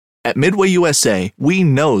At Midway USA, we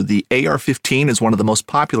know the AR-15 is one of the most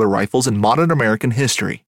popular rifles in modern American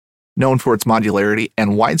history. Known for its modularity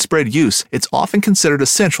and widespread use, it's often considered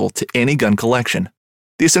essential to any gun collection.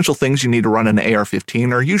 The essential things you need to run an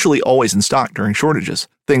AR-15 are usually always in stock during shortages,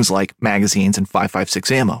 things like magazines and 5.56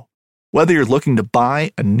 ammo. Whether you're looking to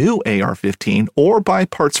buy a new AR-15 or buy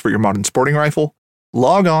parts for your modern sporting rifle,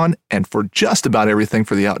 log on and for just about everything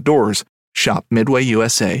for the outdoors, shop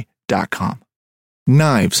MidwayUSA.com.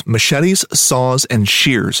 Knives, machetes, saws, and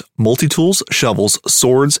shears, multi-tools, shovels,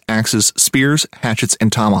 swords, axes, spears, hatchets,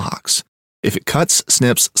 and tomahawks. If it cuts,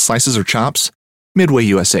 snips, slices, or chops, Midway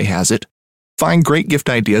USA has it. Find great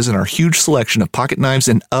gift ideas in our huge selection of pocket knives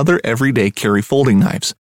and other everyday carry folding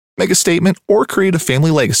knives. Make a statement or create a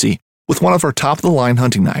family legacy with one of our top-of-the-line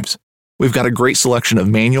hunting knives. We've got a great selection of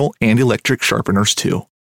manual and electric sharpeners, too.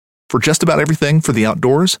 For just about everything for the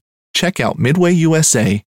outdoors, check out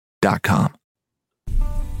MidwayUSA.com.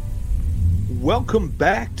 Welcome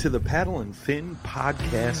back to the Paddle and Fin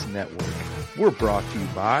Podcast Network. We're brought to you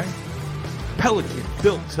by Pelican,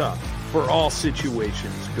 built tough for all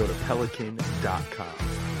situations. Go to pelican.com.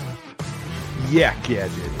 Yak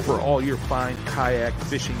Gadget, for all your fine kayak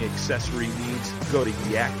fishing accessory needs. Go to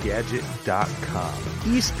yakgadget.com.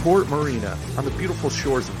 Eastport Marina, on the beautiful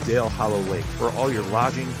shores of Dale Hollow Lake. For all your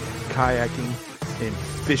lodging, kayaking, and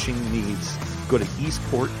fishing needs, go to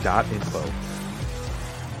eastport.info.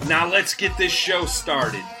 Now let's get this show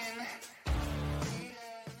started.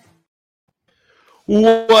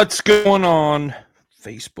 What's going on?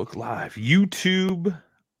 Facebook Live, YouTube,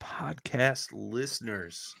 podcast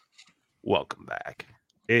listeners. Welcome back.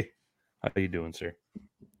 Hey, how you doing, sir?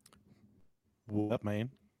 What up, man?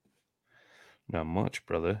 Not much,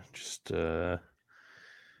 brother. Just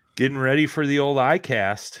getting ready for the old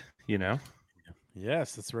iCast, you know?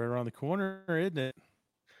 Yes, it's right around the corner, isn't it?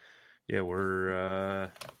 Yeah, we're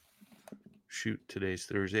today's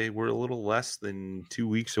Thursday. We're a little less than 2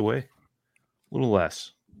 weeks away. A little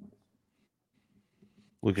less.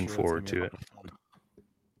 Looking forward to it.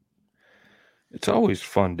 It's always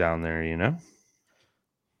fun down there, you know.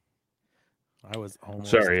 I was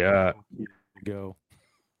almost go.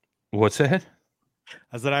 What's that?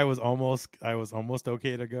 I said I was almost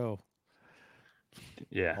okay to go.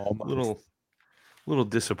 Yeah, almost. Little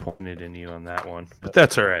disappointed in you on that one, but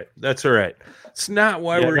that's all right. That's all right. It's not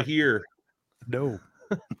why we're here. No.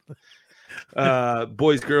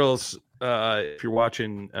 Boys, girls, if you're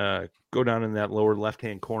watching, go down in that lower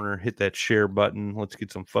left-hand corner, hit that share button. Let's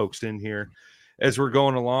get some folks in here. As we're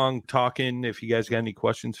going along talking, if you guys got any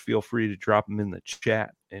questions, feel free to drop them in the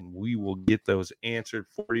chat, and we will get those answered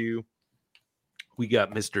for you. We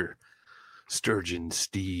got Mr. Sturgeon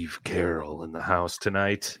Steve Carroll in the house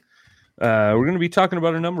tonight. We're going to be talking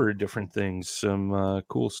about a number of different things, some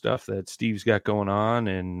cool stuff that Steve's got going on,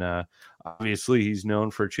 and obviously he's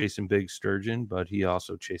known for chasing big sturgeon, but he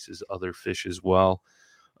also chases other fish as well.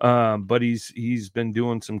 But he's been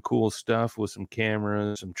doing some cool stuff with some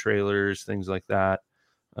cameras, some trailers, things like that.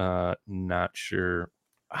 Not sure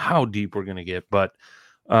how deep we're going to get, but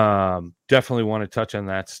definitely want to touch on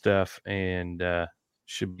that stuff, and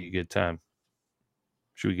should be a good time.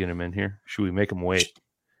 Should we get him in here? Should we make him wait?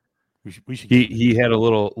 We should. He had a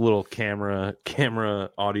little camera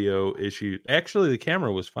audio issue. Actually, the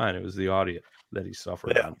camera was fine. It was the audio that he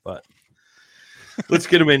suffered on. But let's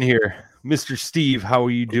get him in here. Mr. Steve, how are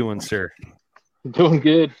you doing, sir? Doing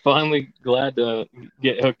good. Finally glad to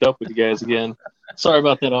get hooked up with you guys again. Sorry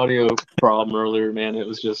about that audio problem earlier, man. It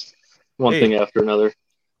was just one thing after another.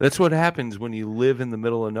 That's what happens when you live in the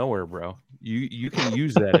middle of nowhere, bro. You can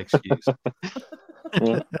use that excuse.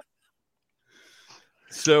 Yeah.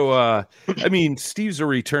 So, I mean, Steve's a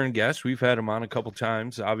return guest. We've had him on a couple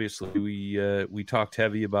times. Obviously, we talked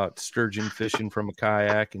heavy about sturgeon fishing from a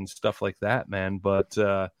kayak and stuff like that, man. But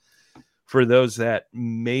for those that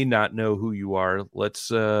may not know who you are, let's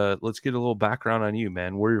get a little background on you,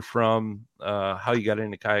 man. Where you're from, how you got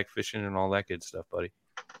into kayak fishing, and all that good stuff, buddy.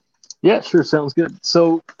 Yeah, sure, sounds good.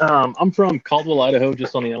 So, I'm from Caldwell, Idaho,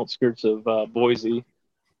 just on the outskirts of Boise,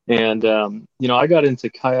 and I got into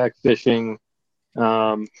kayak fishing.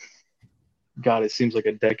 God, it seems like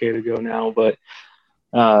a decade ago now, but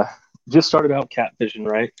just started out catfishing,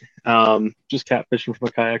 right? Just catfishing from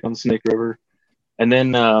a kayak on the Snake River, and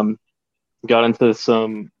then got into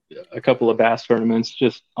a couple of bass tournaments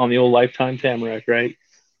just on the old Lifetime Tamarack, right?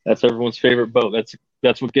 That's everyone's favorite boat.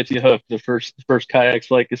 That's what gets you hooked. The first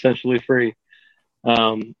kayak's like essentially free.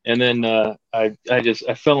 And then I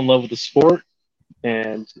fell in love with the sport,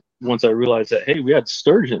 and once I realized that, hey, we had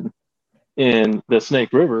sturgeon in the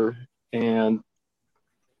Snake River, and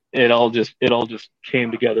it all just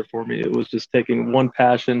came together for me. It was just taking one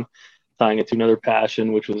passion, tying it to another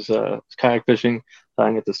passion, which was kayak fishing,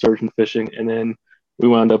 tying it to sturgeon fishing, and then we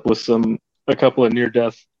wound up with a couple of near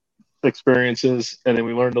death experiences, and then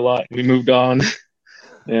we learned a lot. We moved on,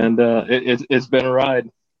 and it's been a ride.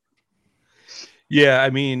 Yeah, I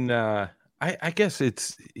mean, I guess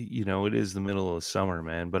it's it is the middle of summer,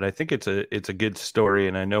 man. But I think it's a good story,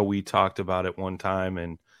 and I know we talked about it one time,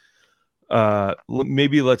 and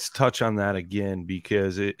maybe let's touch on that again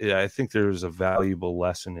because I think there's a valuable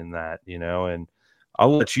lesson in that, and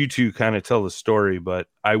I'll let you two kind of tell the story, but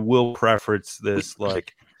I will preface this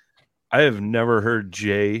like I have never heard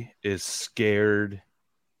Jay as scared,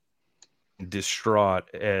 distraught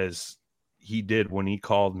as he did when he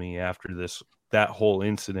called me after that whole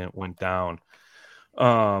incident went down.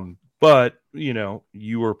 But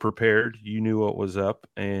you were prepared, you knew what was up,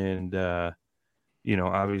 and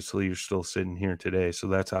obviously you're still sitting here today, so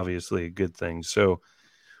that's obviously a good thing. So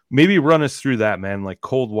maybe run us through that, man, like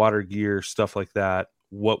cold water gear, stuff like that,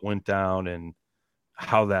 what went down and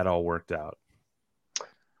how that all worked out.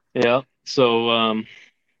 Yeah. So,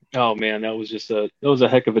 oh man, that was a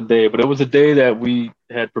heck of a day, but it was a day that we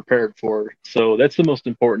had prepared for. So that's the most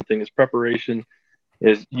important thing is preparation.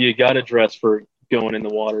 Is you got to dress for going in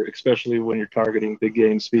the water, especially when you're targeting big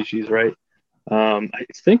game species, right? I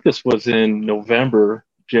think this was in November,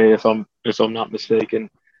 Jay, if I'm not mistaken,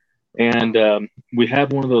 and we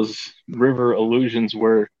had one of those river illusions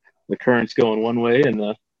where the current's going one way and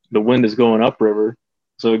the wind is going upriver,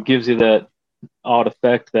 so it gives you that odd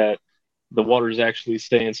effect that the water is actually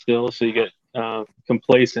staying still, so you get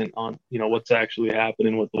complacent on what's actually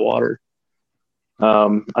happening with the water.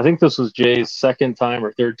 I think this was Jay's second time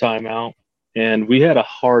or third time out, and we had a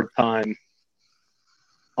hard time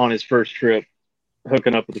on his first trip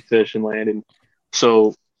hooking up with the fish and landing.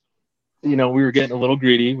 So, we were getting a little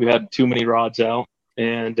greedy. We had too many rods out,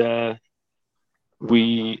 and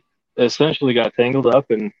we essentially got tangled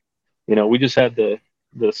up. And we just had the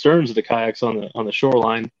sterns of the kayaks on the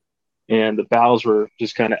shoreline, and the bows were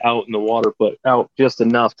just kind of out in the water, but out just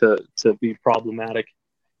enough to be problematic.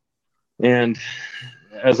 And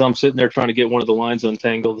as I'm sitting there trying to get one of the lines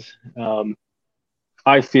untangled,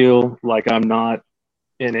 I feel like I'm not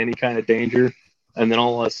in any kind of danger. And then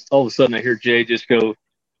all of a sudden I hear Jay just go,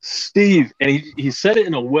 "Steve," and he said it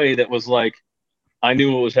in a way that was like I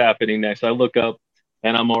knew what was happening next. I look up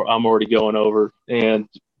and I'm already going over, and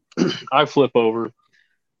I flip over.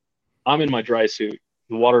 I'm in my dry suit.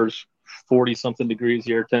 The water's 40 something degrees.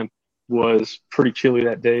 The air temp was pretty chilly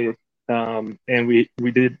that day, and we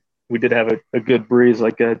did have a good breeze,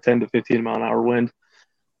 like a 10 to 15 mile an hour wind.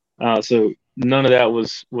 So none of that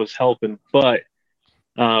was helping, but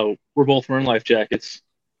we're both wearing life jackets.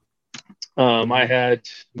 I had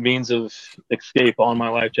means of escape on my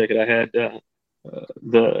life jacket. I had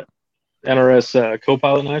the NRS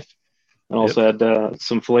co-pilot knife. I also had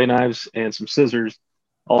some fillet knives and some scissors,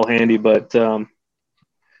 all handy. But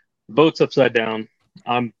boat's upside down.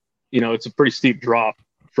 It's a pretty steep drop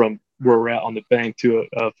from where we're at on the bank to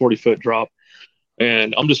a 40-foot drop.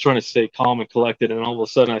 And I'm just trying to stay calm and collected. And all of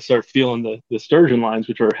a sudden I start feeling the sturgeon lines,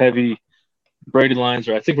 which are heavy braided lines,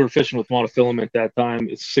 or I think we were fishing with monofilament at that time.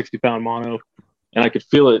 It's 60-pound mono. And I could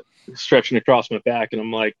feel it stretching across my back. And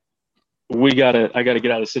I'm like, I got to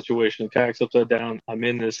get out of the situation. The kayak's upside down. I'm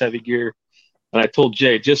in this heavy gear. And I told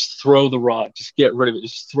Jay, just throw the rod. Just get rid of it.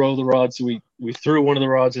 Just throw the rod. So we threw one of the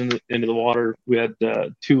rods into the water. We had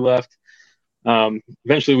two left.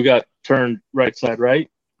 Eventually we got turned right side right,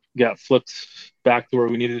 got flipped back to where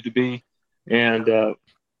we needed to be. And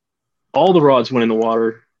all the rods went in the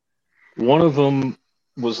water. One of them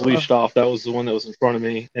was leashed off. That was the one that was in front of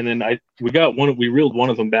me. And then we reeled one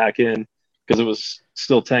of them back in because it was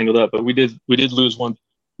still tangled up. But we did lose one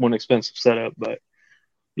expensive setup. But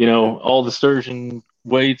all the sturgeon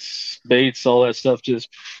weights, baits, all that stuff just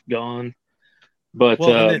gone. But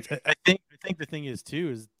I think the thing is too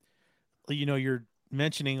is you're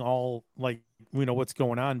mentioning all what's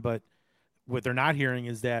going on, but what they're not hearing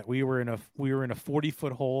is that we were in a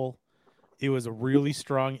 40-foot hole. It was a really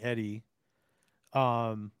strong eddy.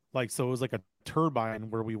 So it was like a turbine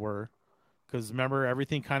where we were, because remember,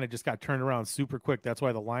 everything kind of just got turned around super quick. That's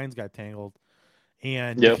why the lines got tangled.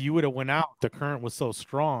 And if you would have went out, the current was so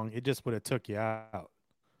strong, it just would have took you out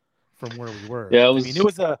from where we were. Yeah,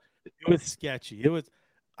 it was sketchy.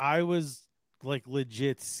 I was like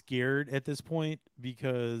legit scared at this point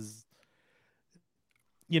because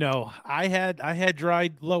I had dry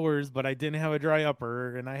lowers, but I didn't have a dry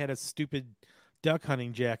upper, and I had a stupid duck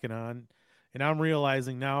hunting jacket on. And I'm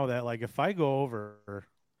realizing now that if I go over,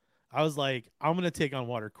 I was like, I'm gonna take on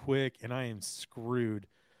water quick and I am screwed.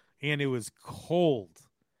 and it was cold.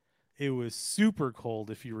 It was super cold,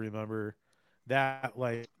 if you remember that.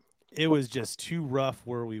 Like, it was just too rough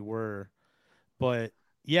where we were. But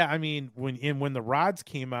yeah, I mean, when the rods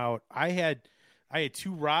came out, I had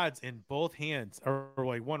 2 rods in both hands, or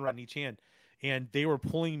like 1 rod in each hand, and they were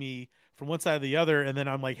pulling me from one side to the other, and then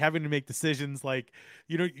I'm like having to make decisions, like,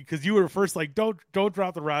 because you were first like, don't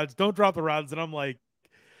drop the rods, don't drop the rods, and I'm like,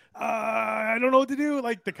 I don't know what to do.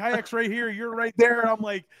 Like, the kayak's right here, you're right there. I'm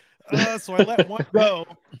like, so I let one go.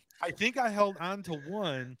 I think I held on to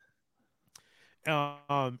one.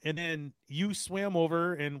 And then you swam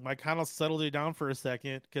over and like kind of settled it down for a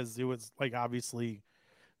second, because it was like, obviously,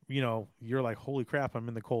 you're like, holy crap, I'm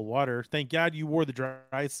in the cold water. Thank God you wore the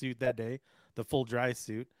dry suit that day, the full dry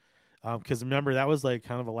suit. Because remember, that was like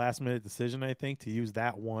kind of a last minute decision, I think, to use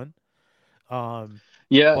that one.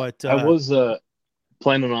 Yeah, But I was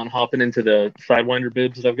planning on hopping into the Sidewinder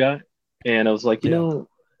bibs that I've got, and I was like, you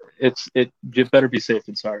better be safe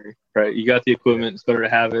than sorry, right? You got the equipment; it's better to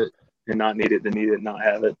have it and not need it than need it and not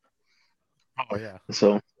have it. Oh yeah.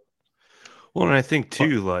 So, well, and I think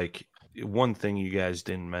too, like, one thing you guys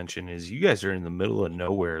didn't mention is you guys are in the middle of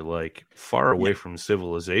nowhere, like far away from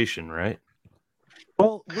civilization, right?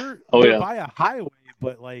 Well, we're by a highway,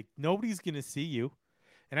 but like nobody's gonna see you.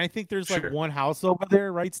 And I think there's like one house over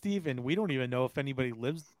there, right, Steve? And we don't even know if anybody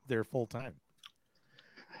lives there full time.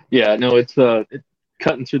 Yeah, no, it's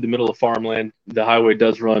cutting through the middle of farmland. The highway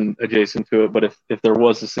does run adjacent to it, but if there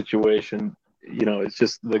was a situation, it's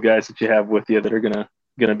just the guys that you have with you that are gonna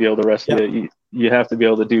be able to rescue you. You have to be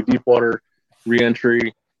able to do deep water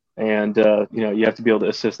reentry, and you have to be able to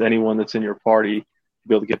assist anyone that's in your party to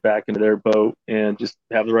be able to get back into their boat, and just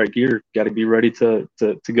have the right gear. Got to be ready to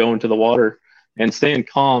go into the water, and staying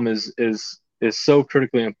calm is so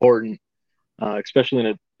critically important, especially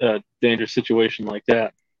in a dangerous situation like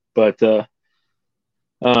that. But a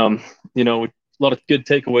lot of good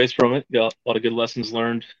takeaways from it. Got a lot of good lessons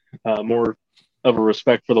learned. More of a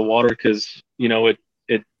respect for the water, because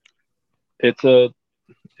it's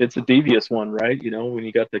a devious one, right? When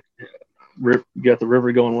you got the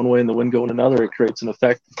river going one way and the wind going another, it creates an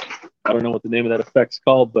effect. I don't know what the name of that effect's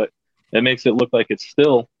called, but it makes it look like it's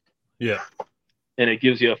still. Yeah. And it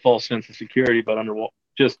gives you a false sense of security, but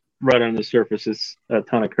just right under the surface, it's a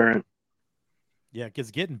ton of current. Yeah,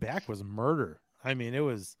 because getting back was murder. I mean, it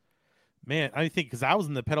was, man, I think, because I was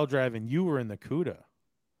in the pedal drive and you were in the CUDA.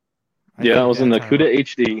 I was in the CUDA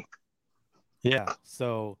HD. Yeah,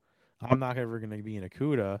 so I'm not ever going to be in a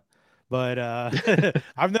CUDA, but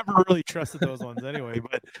I've never really trusted those ones anyway.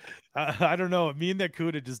 But I don't know. Me and that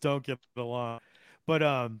CUDA just don't get along. But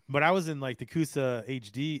I was in like the Kusa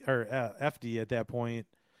HD or FD at that point,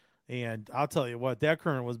 and I'll tell you what, that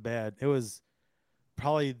current was bad. It was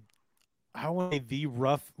probably, I want to say,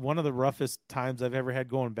 one of the roughest times I've ever had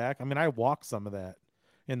going back. I mean, I walked some of that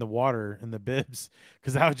in the water in the bibs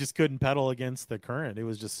because I just couldn't pedal against the current. It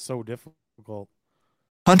was just so difficult.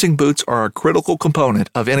 Hunting boots are a critical component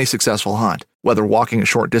of any successful hunt. Whether walking a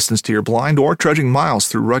short distance to your blind or trudging miles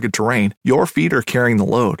through rugged terrain, your feet are carrying the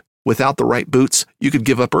load. Without the right boots, you could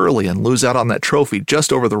give up early and lose out on that trophy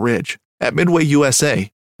just over the ridge. At Midway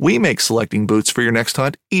USA, we make selecting boots for your next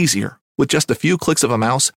hunt easier. With just a few clicks of a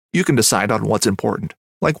mouse, you can decide on what's important,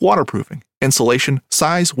 like waterproofing, insulation,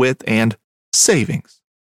 size, width, and savings.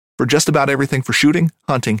 For just about everything for shooting,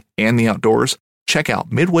 hunting, and the outdoors, check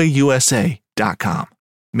out MidwayUSA.com.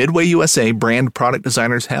 Midway USA brand product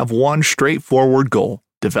designers have one straightforward goal: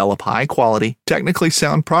 develop high-quality, technically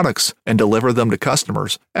sound products and deliver them to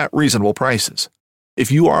customers at reasonable prices. If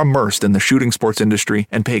you are immersed in the shooting sports industry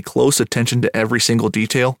and pay close attention to every single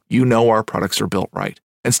detail, you know our products are built right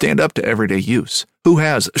and stand up to everyday use. Who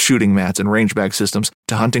has shooting mats and range bag systems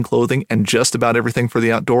to hunting clothing and just about everything for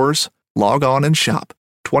the outdoors? Log on and shop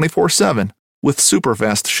 24/7 with super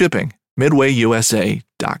fast shipping.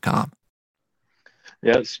 MidwayUSA.com.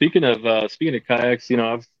 Yeah, speaking of kayaks,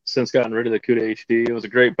 I've since gotten rid of the CUDA HD. It was a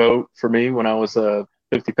great boat for me when I was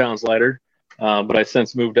 50 pounds lighter, but I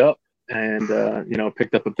since moved up and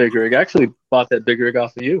picked up a big rig. I actually bought that big rig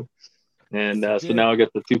off of you, and so now I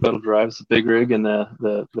got the 2 pedal drives, the big rig, and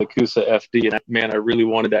the Kusa FD. And man, I really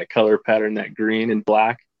wanted that color pattern, that green and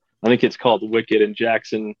black. I think it's called Wicked, and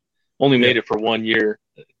Jackson only made it for 1 year.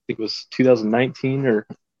 I think it was 2019 or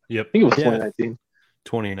I think it was 2019.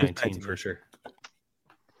 2019 for sure.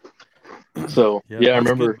 So I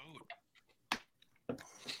remember.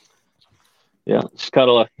 Yeah, just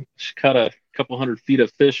caught a couple hundred feet of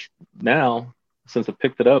fish now since I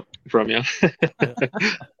picked it up from you.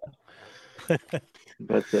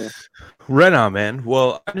 But right on, man.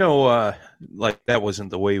 Well, I know like that wasn't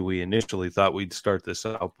the way we initially thought we'd start this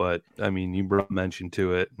out, but I mean, you brought mention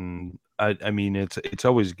to it, and I mean, it's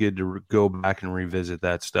always good to go back and revisit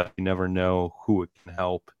that stuff. You never know who it can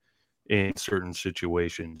help in certain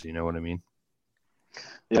situations. You know what I mean?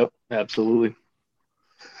 yep, absolutely.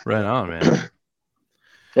 Right on, man.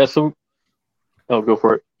 Yeah. So, go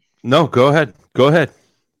for it. No, go ahead. Go ahead.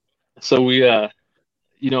 So we, I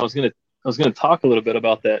was gonna talk a little bit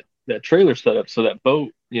about that trailer setup. So that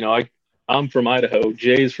boat, I'm from Idaho.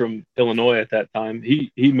 Jay's from Illinois at that time.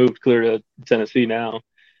 He moved clear to Tennessee now.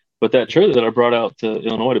 But that trailer that I brought out to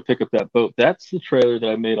Illinois to pick up that boat, that's the trailer that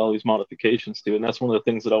I made all these modifications to. And that's one of the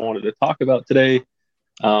things that I wanted to talk about today,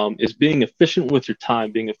 is being efficient with your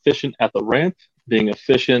time, being efficient at the ramp, being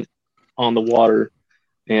efficient on the water.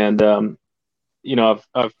 And,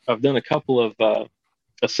 I've done a couple of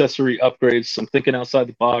accessory upgrades, some thinking outside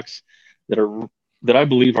the box that I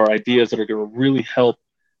believe are ideas that are going to really help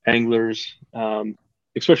anglers,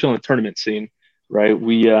 especially on the tournament scene, right?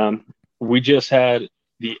 We just had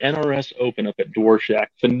the NRS Open up at Dwarshak,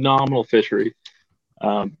 phenomenal fishery,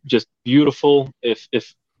 just beautiful. If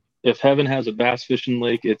heaven has a bass fishing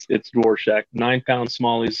lake, it's Dwarshak. 9-pound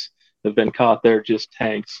smallies have been caught there, just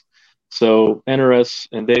tanks. So NRS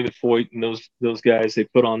and David Foyt and those guys, they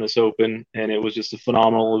put on this Open, and it was just a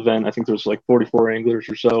phenomenal event. I think there was like 44 anglers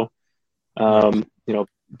or so.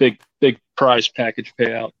 Big prize package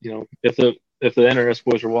payout. If the NRS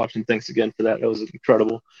boys are watching, thanks again for that. That was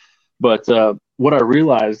incredible. But what I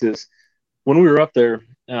realized is when we were up there,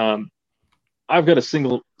 I've got a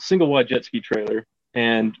single wide jet ski trailer,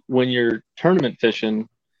 and when you're tournament fishing,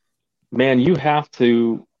 man, you have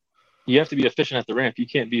to be efficient at the ramp. You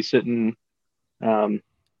can't be sitting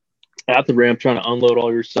at the ramp trying to unload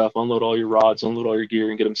all your stuff, unload all your rods, unload all your gear,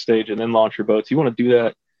 and get them staged, and then launch your boats. You want to do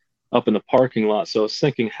that up in the parking lot. So I was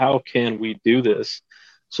thinking, how can we do this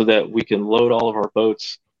so that we can load all of our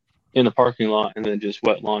boats in the parking lot and then just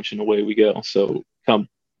wet launch and away we go? So come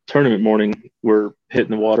tournament morning, we're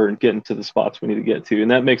hitting the water and getting to the spots we need to get to.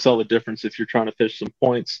 And that makes all the difference if you're trying to fish some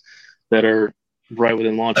points that are right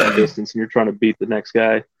within launching distance and you're trying to beat the next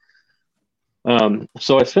guy.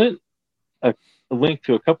 So I sent a link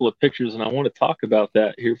to a couple of pictures, and I want to talk about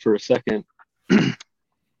that here for a second.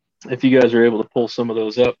 If you guys are able to pull some of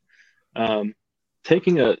those up,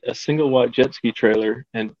 taking a single wide jet ski trailer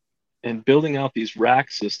and building out these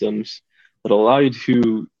rack systems that allow you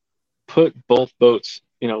to put both boats,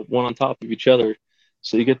 one on top of each other.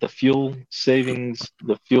 So you get the fuel savings,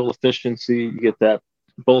 the fuel efficiency, you get that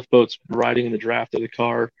both boats riding in the draft of the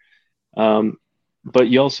car. But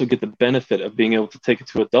you also get the benefit of being able to take it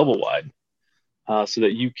to a double wide, so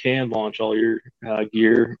that you can launch all your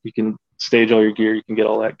gear, you can stage all your gear, you can get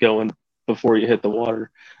all that going before you hit the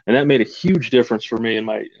water. And that made a huge difference for me and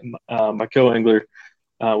my co-angler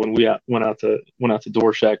when we went out to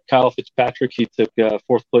Dwarshak. Kyle Fitzpatrick, he took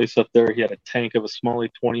fourth place up there. He had a tank of a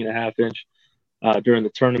Smalley 20.5 inch during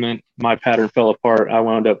the tournament. My pattern fell apart. I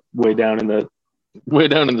wound up way down in the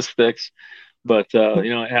sticks, but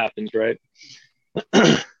it happens, right?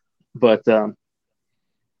 But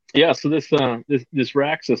yeah, so this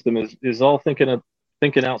rack system is all thinking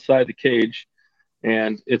outside the cage,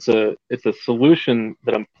 and it's a solution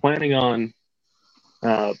that I'm planning on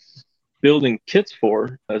building kits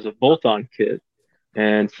for as a bolt-on kit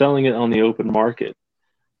and selling it on the open market.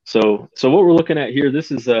 So what we're looking at here,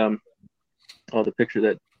 this is the picture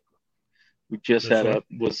that we just had up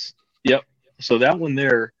was, yep. So that one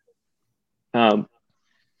there,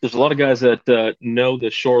 there's a lot of guys that know the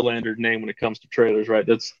Shorelander name when it comes to trailers, right?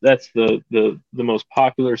 That's the most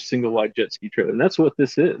popular single wide jet ski trailer, and that's what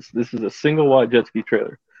this is. This is a single wide jet ski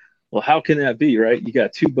trailer. Well, how can that be, right? You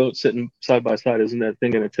got two boats sitting side by side. Isn't that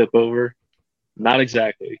thing going to tip over? Not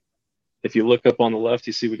exactly. If you look up on the left,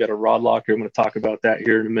 you see we got a rod locker. I'm going to talk about that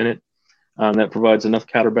here in a minute. That provides enough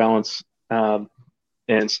counterbalance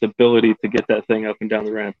and stability to get that thing up and down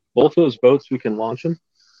the ramp. Both those boats, we can launch them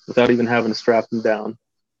without even having to strap them down.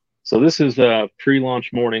 So this is a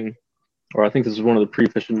pre-launch morning, or I think this is one of the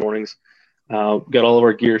pre-fishing mornings. Got all of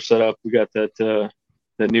our gear set up. We got that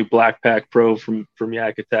new Black Pack Pro from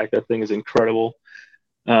Yak Attack. That thing is incredible.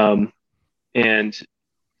 And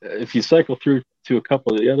if you cycle through to a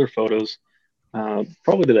couple of the other photos,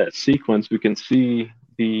 probably to that sequence, we can see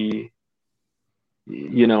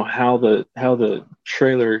how the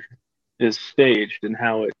trailer is staged and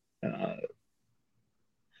how it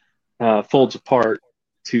folds apart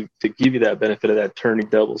to give you that benefit of that turning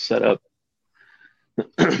double setup.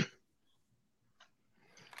 This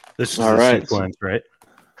is all the right. sequence, right?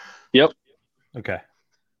 Yep. Okay.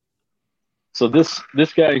 So this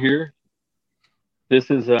guy here, this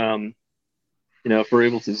is if we're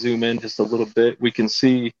able to zoom in just a little bit, we can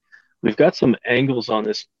see we've got some angles on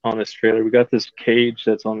this trailer. We got this cage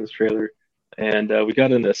that's on this trailer, and we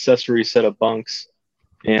got an accessory set of bunks.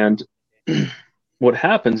 And what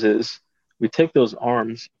happens is we take those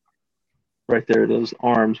arms right there. Those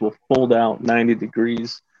arms will fold out 90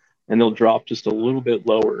 degrees, and they'll drop just a little bit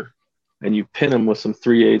lower. And you pin them with some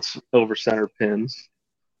 3/8 over center pins.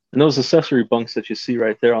 And those accessory bunks that you see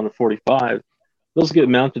right there on the 45, those get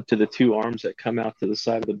mounted to the two arms that come out to the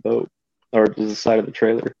side of the boat or to the side of the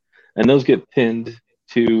trailer. And those get pinned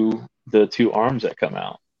to the two arms that come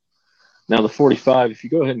out. Now, the 45, if you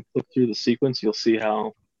go ahead and click through the sequence, you'll see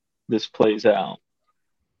how this plays out.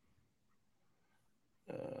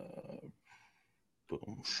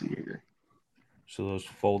 Boom. Let's see here. So those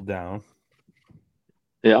fold down.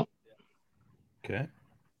 Yeah. Okay.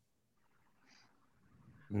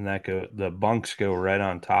 And the bunks go right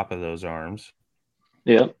on top of those arms.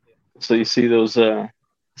 Yeah. So you see those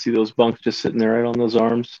bunks just sitting there right on those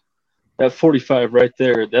arms. That 45 right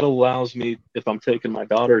there, that allows me, if I'm taking my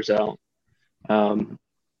daughters out,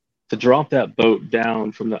 to drop that boat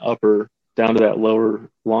down from the upper down to that lower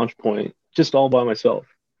launch point, just all by myself.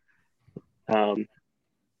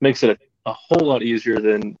 Makes it a whole lot easier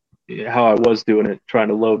than how I was doing it, trying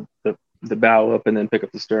to load the bow up and then pick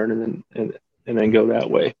up the stern and then go that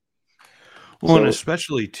way. Well, and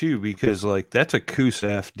especially too, because like that's a Coosa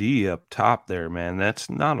FD up top there, man. That's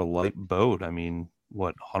not a light boat. I mean,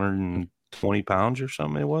 what, 120 pounds or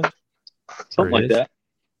something it was? Something like that.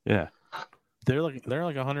 Yeah. They're like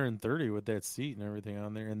 130 with that seat and everything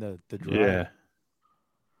on there and the drive. Yeah.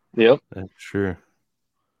 Yep. That's true.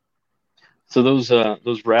 So those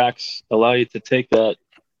racks allow you to take that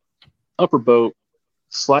upper boat,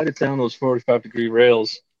 slide it down those 45-degree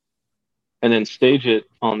rails, and then stage it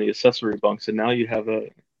on the accessory bunks. And now you have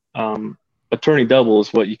a turning double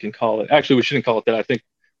is what you can call it. Actually, we shouldn't call it that. I think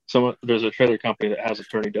there's a trailer company that has a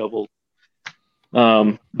turning double.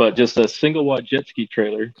 But just a single wide jet ski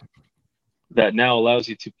trailer that now allows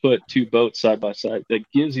you to put two boats side by side. That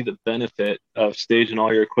gives you the benefit of staging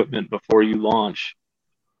all your equipment before you launch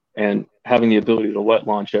and having the ability to wet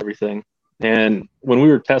launch everything. And when we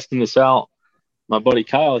were testing this out, my buddy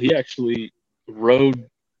Kyle, he actually rode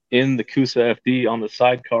in the Coosa FD on the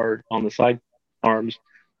sidecar, on the side arms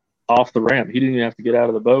off the ramp. He didn't even have to get out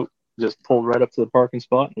of the boat, just pulled right up to the parking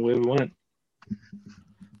spot and away we went.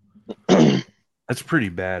 That's pretty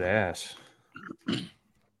badass. And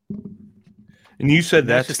you said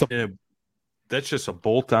that's just a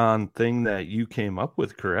bolt-on thing that you came up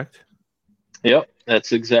with, correct? Yep, that's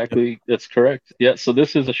correct. Yeah, so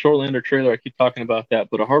this is a Shorelander trailer. I keep talking about that,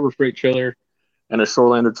 but a Harbor Freight trailer and a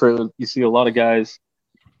Shorelander trailer. You see a lot of guys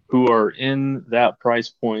who are in that price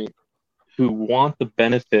point who want the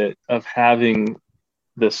benefit of having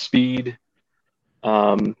the speed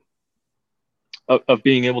of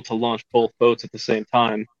being able to launch both boats at the same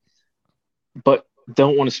time, but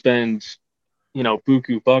don't want to spend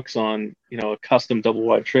buku bucks on a custom double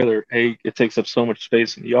wide trailer. A, it takes up so much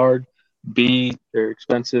space in the yard. B, they're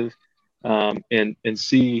expensive, and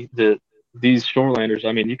C, these Shorelanders,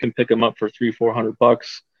 I mean, you can pick them up for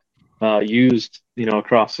 $300-400 used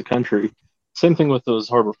across the country. Same thing with those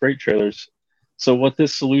Harbor Freight trailers. So what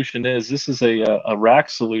this solution is, this is a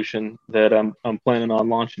rack solution that I'm planning on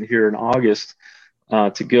launching here in August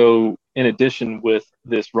to go in addition with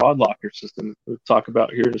this rod locker system we'll talk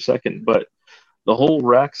about here in a second. But the whole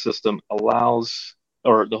rack system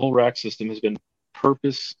has been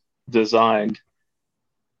purpose designed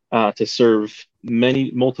to serve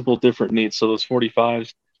multiple different needs. So those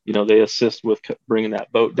 45s, they assist with bringing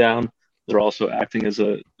that boat down. They're also acting as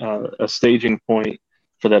a staging point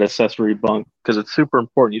for that accessory bunk, because it's super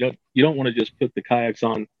important. You don't want to just put the kayaks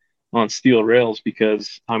on steel rails,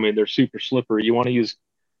 because they're super slippery. You want to use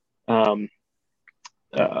what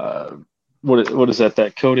is that?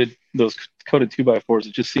 Those coated 2x4s.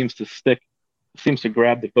 It just seems to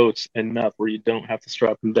grab the boats enough where you don't have to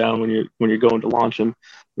strap them down when you're going to launch them.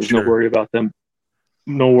 There's Sure. no worry about them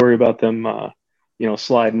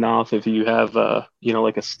sliding off if you have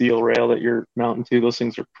like a steel rail that you're mounting to. Those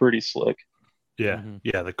things are pretty slick. Yeah. Mm-hmm.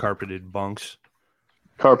 Yeah, the carpeted bunks.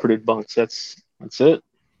 That's it.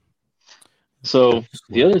 So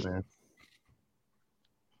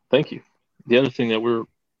thank you. The other thing that we're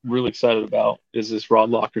really excited about is this rod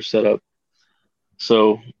locker setup.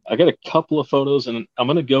 So I got a couple of photos, and I'm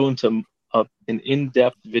going to go into an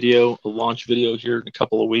in-depth video, a launch video here in a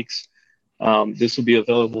couple of weeks. This will be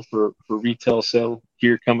available for retail sale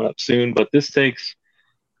here coming up soon, but this takes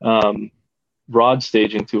rod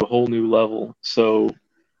staging to a whole new level. So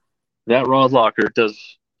that rod locker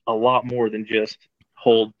does a lot more than just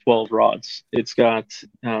hold 12 rods. It's got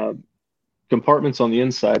compartments on the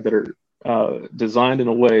inside that are designed in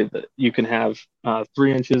a way that you can have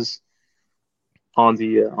 3 inches on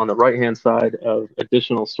the right hand side of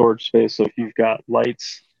additional storage space. So if you've got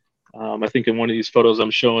lights, I think in one of these photos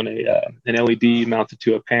I'm showing an LED mounted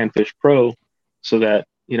to a Panfish Pro, so that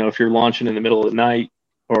if you're launching in the middle of the night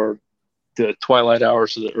or the twilight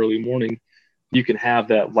hours of the early morning, you can have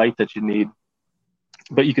that light that you need,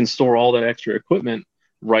 but you can store all that extra equipment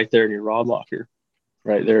right there in your rod locker.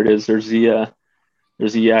 Right there it is. There's the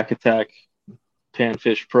Yak Attack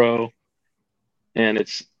Panfish Pro, and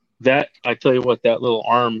it's that. I tell you what, that little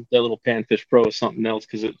arm, that little Panfish Pro is something else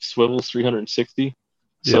because it swivels 360.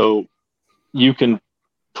 Yeah. So you can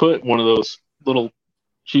put one of those little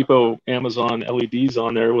cheapo Amazon LEDs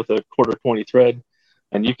on there with a 1/4 thread,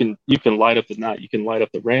 and you can light up the knot, you can light up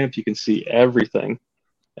the ramp, you can see everything.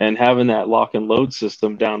 And having that lock and load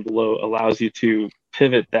system down below allows you to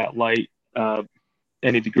pivot that light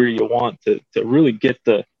any degree you want to really get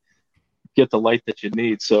the light that you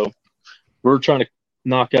need. So we're trying to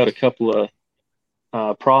knock out a couple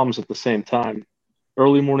of problems at the same time: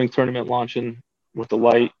 early morning tournament launching with the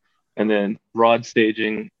light, and then rod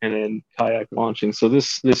staging, and then kayak launching. So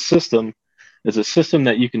this system is a system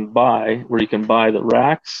that you can buy, where you can buy the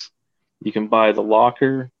racks, you can buy the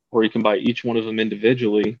locker, or you can buy each one of them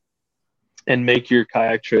individually and make your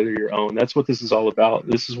kayak trailer your own. That's what this is all about.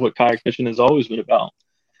 This is what kayak fishing has always been about,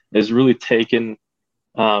 is really taking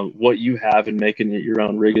what you have and making it your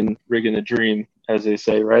own, rigging a dream, as they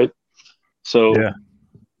say, right? So yeah.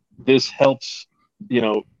 This helps, you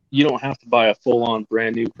don't have to buy a full-on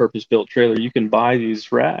brand new purpose-built trailer. You can buy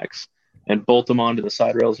these racks and bolt them onto the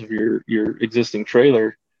side rails of your existing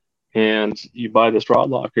trailer, and you buy this rod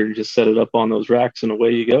locker and just set it up on those racks, and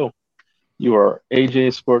away you go. You are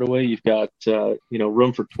AJ squared away. You've got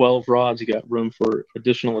room for 12 rods. You got room for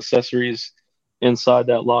additional accessories inside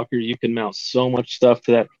that locker. You can mount so much stuff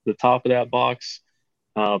to the top of that box.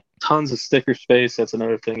 Tons of sticker space. That's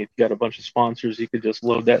another thing. If you got a bunch of sponsors, you could just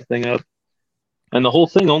load that thing up. And the whole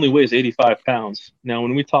thing only weighs 85 pounds. Now,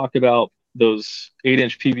 when we talk about those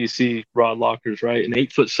 8-inch PVC rod lockers, right, an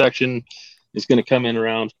 8-foot section is going to come in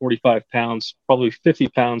around 45 pounds, probably 50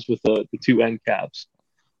 pounds with the 2 end caps.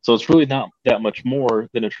 So it's really not that much more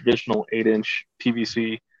than a traditional 8-inch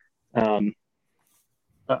PVC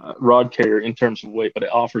rod carrier in terms of weight, but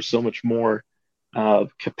it offers so much more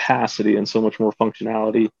capacity and so much more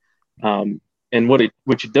functionality. And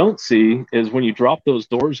what you don't see is when you drop those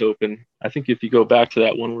doors open. I think if you go back to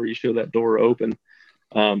that one where you show that door open,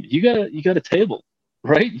 you got a table,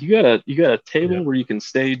 right? You got a table where you can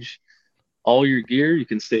stage all your gear. You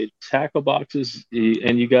can stage tackle boxes,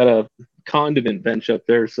 and you got a condiment bench up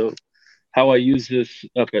there. So how I use this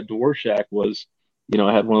up at Door Shack was,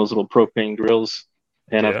 I had one of those little propane grills,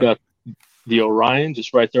 and I've got the Orion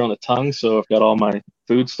just right there on the tongue. So I've got all my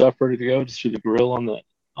food stuff ready to go just through the grill on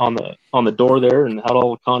the door there, and had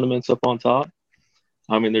all the condiments up on top.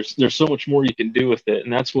 I mean, there's so much more you can do with it,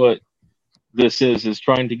 and that's what this is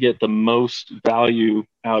trying to get the most value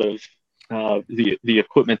out of the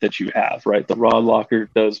equipment that you have, right? The rod locker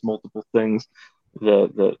does multiple things.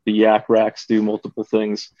 The yak racks do multiple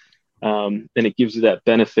things, and it gives you that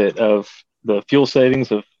benefit of the fuel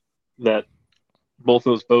savings of that, both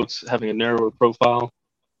those boats having a narrower profile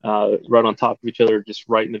right on top of each other, just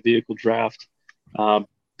right in the vehicle draft.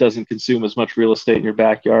 Doesn't consume as much real estate in your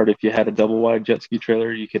backyard. If you had a double wide jet ski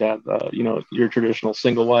trailer, you could have your traditional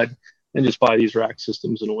single wide and just buy these rack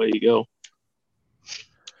systems, and away you go.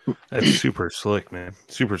 That's super slick, man.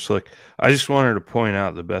 Super slick. I just wanted to point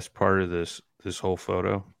out the best part of this whole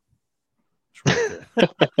photo.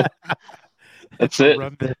 It's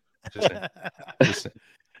right there. That's it.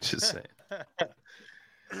 Just saying.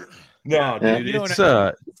 No, dude, it's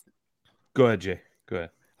go ahead, Jay. Go ahead.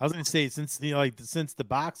 I was going to say, since the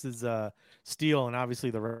box is steel and obviously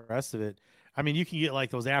the rest of it, I mean, you can get like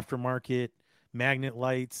those aftermarket magnet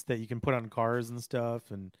lights that you can put on cars and stuff,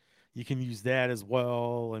 and you can use that as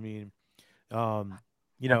well. I mean,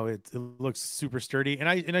 it looks super sturdy. And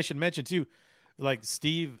I should mention too, like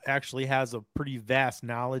Steve actually has a pretty vast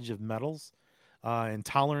knowledge of metals and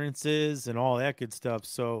tolerances and all that good stuff.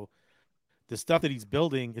 So the stuff that he's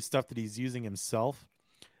building is stuff that he's using himself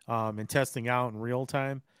and testing out in real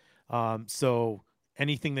time. So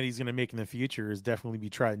anything that he's going to make in the future is definitely be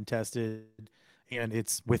tried and tested, and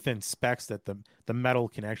it's within specs that the metal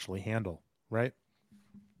can actually handle, right?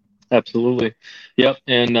 Absolutely. Yep.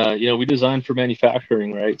 And, we design for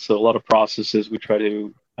manufacturing, right? So a lot of processes, we try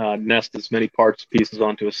to nest as many parts pieces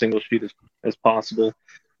onto a single sheet as possible,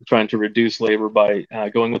 trying to reduce labor by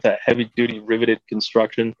going with that heavy duty riveted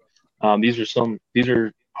construction. These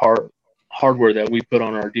are hardware that we put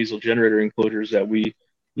on our diesel generator enclosures that we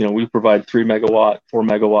provide 3 megawatt, 4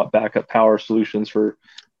 megawatt backup power solutions for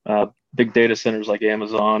big data centers like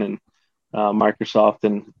Amazon and Microsoft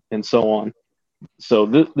and so on. So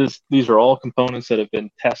these are all components that have been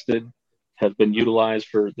tested, have been utilized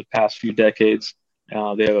for the past few decades.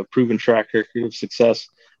 They have a proven track record of success,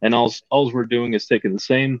 and all we're doing is taking the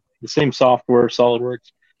same software,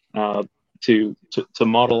 SolidWorks, to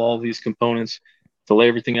model all these components, to lay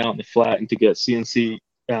everything out in the flat, and to get CNC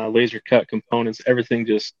laser cut components. Everything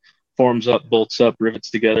just forms up, bolts up, rivets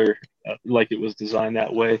together like it was designed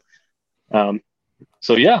that way.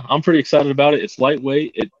 So yeah, I'm pretty excited about it. It's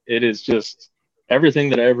lightweight. It is just everything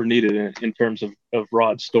that I ever needed in terms of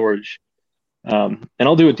rod storage. And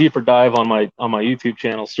I'll do a deeper dive on my YouTube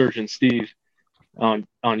channel, Sturgeon Steve, on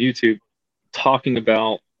YouTube, talking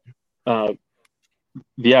about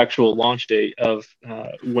the actual launch date of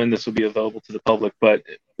when this will be available to the public. But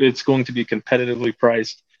it's going to be competitively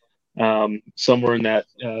priced, somewhere in that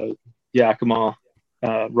Yakima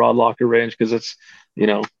rod locker range, because it's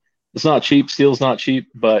not cheap. Steel's not cheap,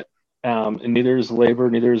 but and neither is labor,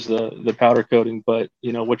 neither is the powder coating. But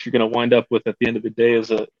what you're going to wind up with at the end of the day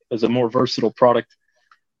is a more versatile product,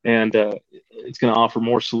 and it's going to offer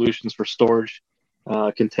more solutions for storage,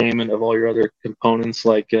 containment of all your other components,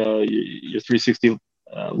 like your 360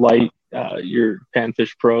 light, your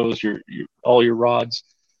Panfish Pros, all your rods.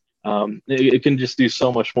 It can just do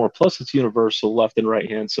so much more. Plus, it's universal left and right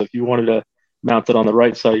hand. So if you wanted to mount it on the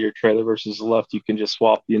right side of your trailer versus the left, you can just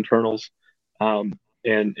swap the internals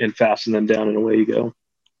and fasten them down, and away you go.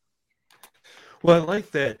 Well, I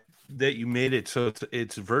like that you made it so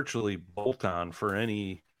it's virtually bolt-on for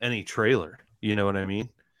any trailer. You know what I mean?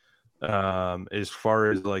 As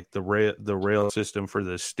far as like the rail system for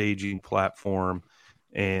the staging platform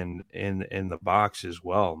and the box as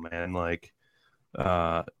well, man. Like,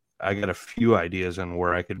 I got a few ideas on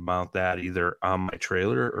where I could mount that either on my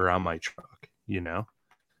trailer or on my truck,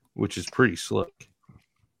 which is pretty slick.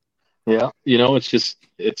 Yeah.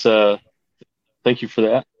 Thank you for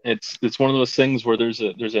that. It's one of those things where there's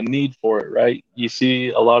a need for it, right? You see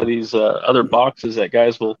a lot of these other boxes that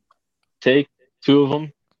guys will take two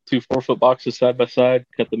 4-foot boxes side by side,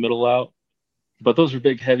 cut the middle out. But those are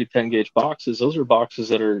big, heavy 10-gauge boxes. Those are boxes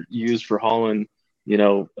that are used for hauling,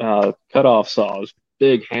 cutoff saws,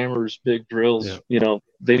 big hammers, big drills. Yeah.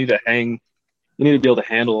 They need to hang. They need to be able to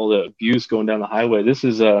handle all the abuse going down the highway. This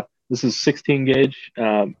is 16-gauge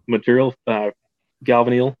material,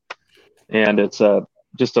 galvanneal, and it's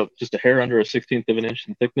just a hair under a 16th of an inch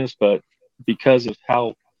in thickness. But because of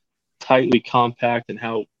how tightly compact and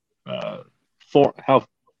how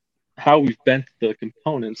we've bent the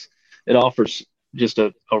components, it offers just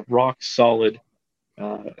a rock solid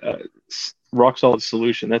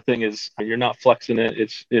solution. That thing is, you're not flexing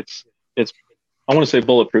it. It's I want to say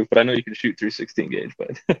bulletproof, but I know you can shoot 316 gauge.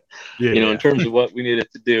 But in terms of what we need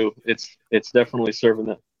it to do, it's definitely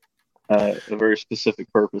serving a very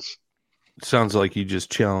specific purpose. Sounds like you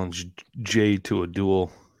just challenged Jay to a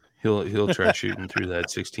duel. He'll try shooting through that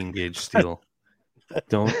 16 gauge steel.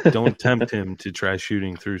 Don't tempt him to try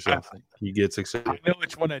shooting through something. He gets excited. I know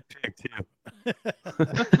which one I'd pick too.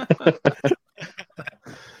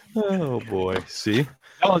 Oh boy, see.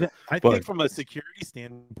 I think from a security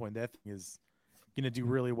standpoint, that thing is going to do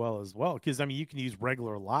really well as well. Because you can use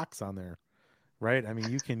regular locks on there, right?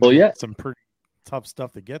 You can get some pretty tough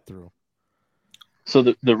stuff to get through. So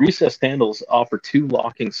the recessed handles offer two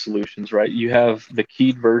locking solutions, right? You have the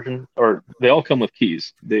keyed version, or they all come with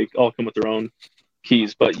keys. They all come with their own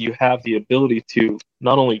keys, but you have the ability to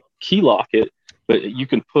not only key lock it, but you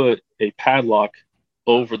can put a padlock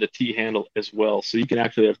over the T handle as well. So you can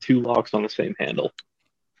actually have two locks on the same handle.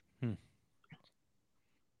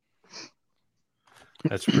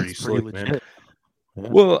 That's pretty slick, man. Yeah.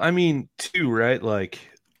 Well, too, right? Like,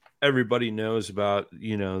 everybody knows about,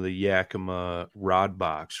 the Yakima rod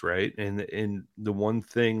box, right? And the one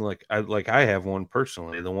thing, I have one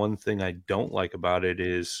personally. The one thing I don't like about it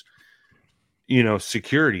is,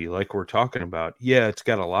 security, like we're talking about. Yeah, it's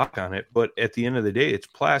got a lock on it, but at the end of the day, it's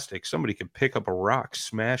plastic. Somebody could pick up a rock,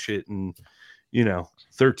 smash it, and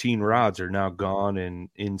 13 rods are now gone and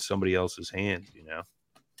in somebody else's hand.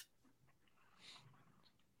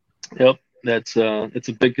 Yep, it's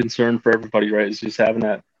a big concern for everybody, right? It's just having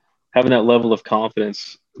that level of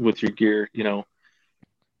confidence with your gear.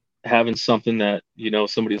 Having something that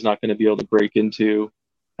somebody's not going to be able to break into.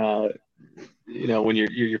 When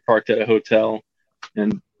you're parked at a hotel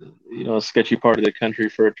and a sketchy part of the country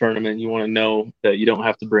for a tournament, you want to know that you don't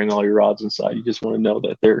have to bring all your rods inside. You just want to know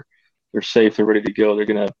that they're safe, they're ready to go, they're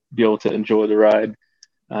going to be able to enjoy the ride.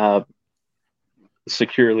 uh,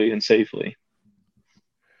 securely and safely.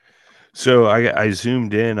 So I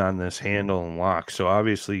zoomed in on this handle and lock. So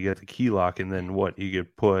obviously you got the key lock, and then what? You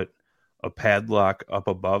could put a padlock up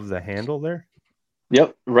above the handle there?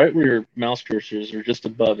 Yep, right where your mouse cursors are, just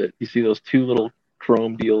above it. You see those two little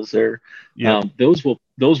chrome deals there. Yeah. Those will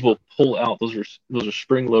pull out. Those are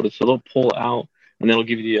spring loaded, so they'll pull out, and that'll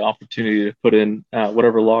give you the opportunity to put in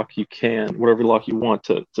whatever lock you want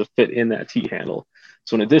to fit in that T handle.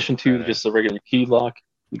 So in addition to just a regular key lock,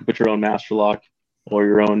 you can put your own master lock or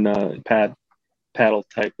your own paddle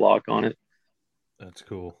type lock on it. That's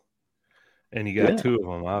cool. And you got two of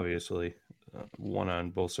them, obviously. One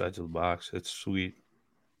on both sides of the box. It's sweet.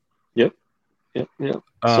 Yep.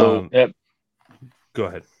 So go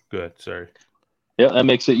ahead. Sorry. Yeah, that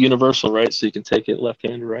makes it universal, right? So you can take it left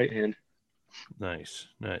hand or right hand. Nice.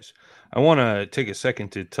 I want to take a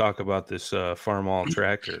second to talk about this farm all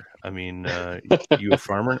tractor. I mean, you a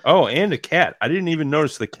farmer? Oh, and a cat. I didn't even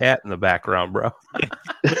notice the cat in the background, bro.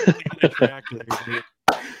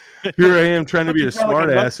 Here I am trying to be a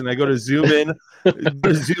smart ass, and I go to zoom in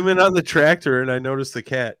on the tractor, and I notice the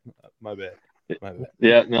cat. My bad.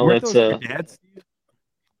 Yeah, no, that's that's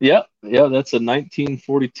a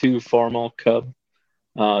 1942 Farmall Cub.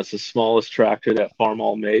 It's the smallest tractor that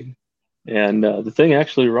Farmall made, and the thing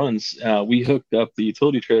actually runs. We hooked up the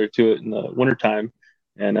utility trailer to it in the wintertime,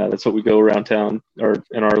 and that's what we go around town or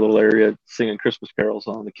in our little area singing Christmas carols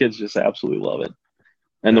on. The kids just absolutely love it.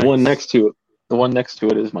 And nice. The one next to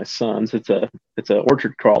it is my son's. It's a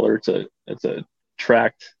orchard crawler. It's a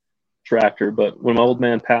tracked tractor. But when my old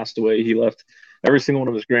man passed away, he left every single one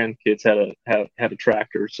of his grandkids had a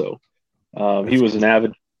tractor. So he was an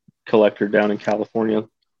avid collector down in California.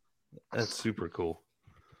 That's super cool.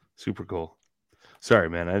 Super cool. Sorry,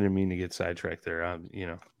 man. I didn't mean to get sidetracked there. I'm,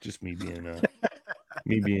 just me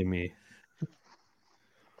being me.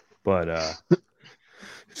 But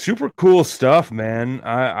super cool stuff, man.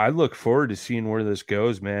 I look forward to seeing where this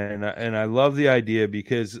goes, man. And I love the idea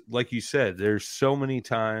because, like you said, there's so many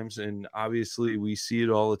times, and obviously we see it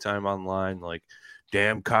all the time online, like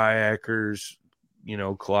damn kayakers,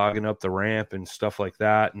 clogging up the ramp and stuff like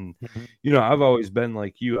that. And, I've always been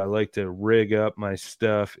like you. I like to rig up my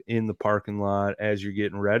stuff in the parking lot as you're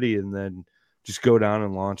getting ready and then just go down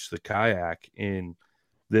and launch the kayak. And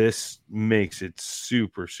this makes it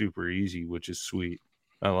super, super easy, which is sweet.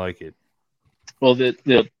 I like it. Well,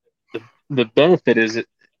 the benefit is that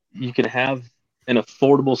you can have an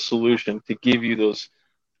affordable solution to give you those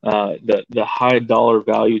the high dollar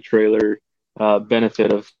value trailer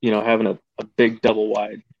benefit of having a big double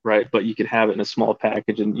wide, right? But you can have it in a small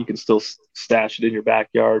package, and you can still stash it in your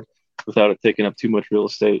backyard without it taking up too much real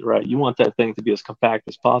estate, right? You want that thing to be as compact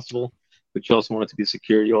as possible, but you also want it to be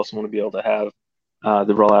secure. You also want to be able to have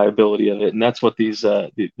the reliability of it, and that's what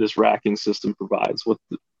this racking system provides. What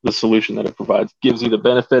the solution that it provides gives you the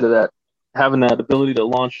benefit of that, having that ability to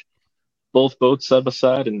launch both boats side by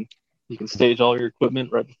side, and you can stage all your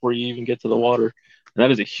equipment right before you even get to the water. And that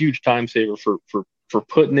is a huge time saver for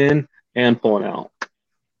putting in and pulling out.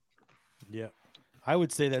 Yeah, I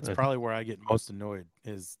would say that's probably where I get most annoyed.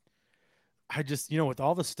 Is I just with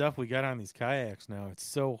all the stuff we got on these kayaks now, it's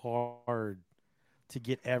so hard to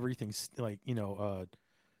get everything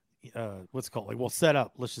what's it called, set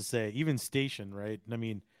up, let's just say, even station, right? I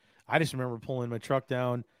mean, I just remember pulling my truck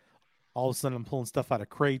down, all of a sudden I'm pulling stuff out of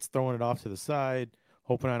crates, throwing it off to the side,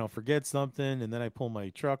 hoping I don't forget something, and then I pull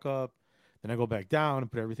my truck up, then I go back down and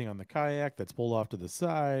put everything on the kayak that's pulled off to the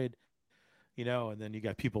side, and then you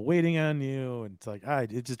got people waiting on you, and it's like,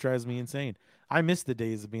 it just drives me insane. I miss the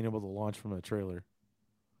days of being able to launch from a trailer.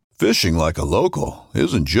 Fishing like a local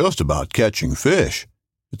isn't just about catching fish.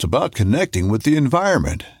 It's about connecting with the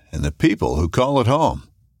environment and the people who call it home.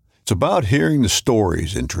 It's about hearing the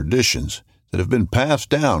stories and traditions that have been passed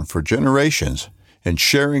down for generations and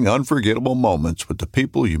sharing unforgettable moments with the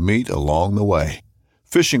people you meet along the way.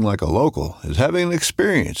 Fishing like a local is having an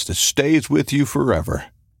experience that stays with you forever.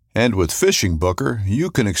 And with Fishing Booker,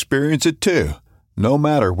 you can experience it too, no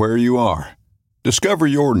matter where you are. Discover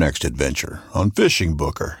your next adventure on Fishing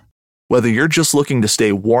Booker. Whether you're just looking to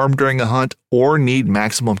stay warm during a hunt or need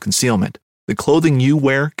maximum concealment, the clothing you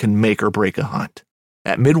wear can make or break a hunt.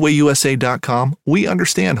 At MidwayUSA.com, we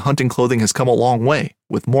understand hunting clothing has come a long way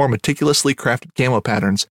with more meticulously crafted camo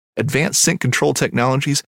patterns, advanced scent control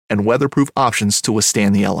technologies, and weatherproof options to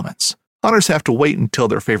withstand the elements. Hunters have to wait until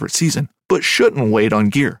their favorite season, but shouldn't wait on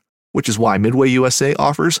gear, which is why Midway USA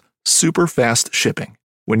offers super fast shipping.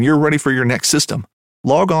 When you're ready for your next system,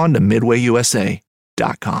 log on to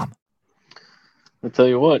MidwayUSA.com. I'll tell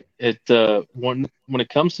you what, when it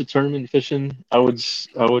comes to tournament fishing, I would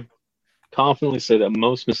confidently say that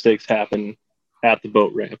most mistakes happen at the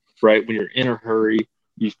boat ramp, right? When you're in a hurry,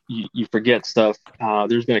 you forget stuff.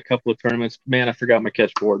 There's been a couple of tournaments, man, I forgot my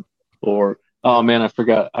catch board, or oh man, I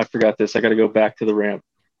forgot this. I got to go back to the ramp.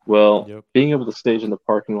 Well, Yep. being able to stage in the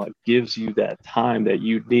parking lot gives you that time that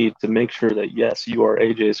you need to make sure that yes, you are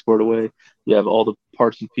AJ squared away. You have all the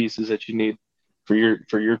parts and pieces that you need for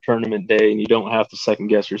your tournament day, and you don't have to second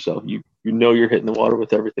guess yourself. You know you're hitting the water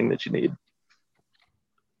with everything that you need.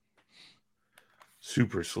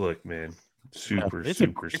 Super slick, man. Super It's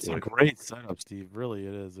slick. a great setup, Steve. Really,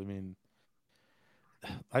 it is. I mean,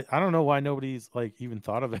 I don't know why nobody's like even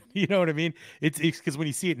thought of it. You know what I mean? It's because when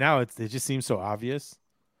you see it now, it just seems so obvious,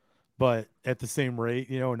 but at the same rate,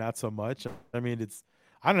 not so much. I mean,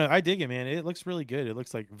 I don't know. I dig it, man. It looks really good. It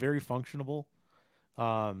looks like very functional.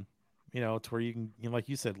 To where you can, like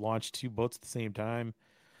you said, launch two boats at the same time.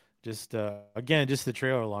 Just again, just the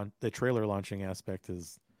trailer launching aspect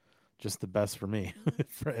is just the best for me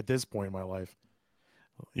at this point in my life.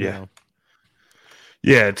 Yeah.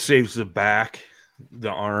 Yeah, it saves the back, the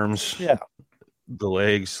arms, the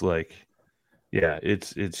legs. Like, yeah,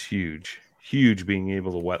 it's huge being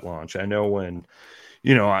able to wet launch. I know when,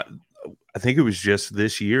 I think it was just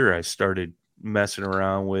this year I started messing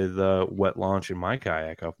around with wet launching my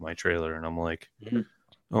kayak off my trailer, and I'm like,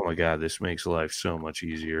 oh my God, this makes life so much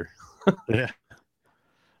easier. Yeah.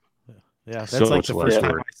 That's so like the first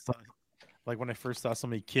time work. I saw, like when I first saw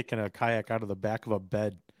somebody kicking a kayak out of the back of a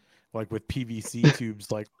bed, like with PVC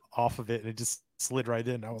tubes like off of it, and it just slid right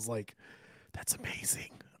in. I was like, that's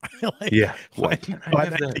amazing. Like, Yeah. why did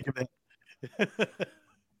I think of that?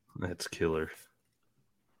 That's killer.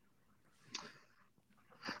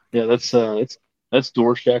 Yeah, that's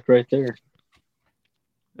Door Shack right there.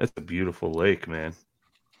 That's a beautiful lake, man.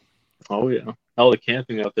 Oh yeah, all the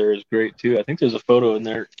camping out there is great too. I think there's a photo in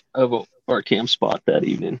there of our camp spot that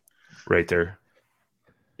evening. Right there.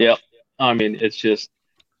 Yeah, I mean it's just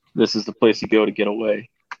this is the place you go to get away.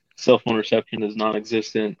 Cell phone reception is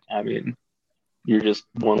non-existent. I mean, you're just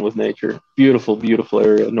one with nature. Beautiful, beautiful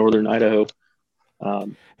area, northern Idaho.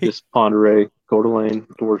 Hey. Just Ponderay, Coeur d'Alene,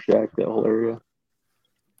 Door Shack, that whole area.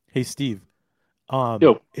 Hey, Steve.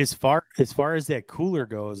 Yo. As far as that cooler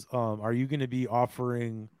goes, are you going to be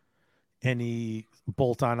offering any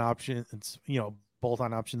bolt-on options?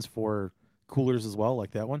 Bolt-on options for coolers as well,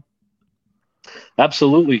 like that one?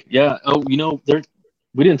 Absolutely, yeah. Oh, there.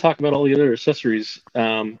 We didn't talk about all the other accessories,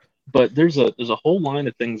 but there's a whole line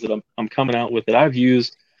of things that I'm coming out with that I've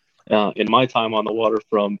used in my time on the water,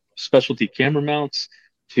 from specialty camera mounts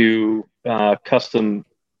to custom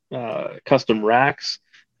racks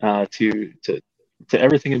to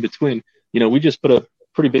everything in between. We just put a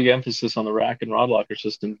pretty big emphasis on the rack and rod locker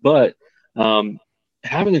system, but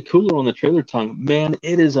having a cooler on the trailer tongue, man,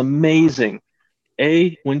 it is amazing.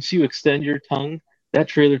 Once you extend your tongue, that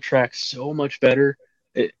trailer tracks so much better.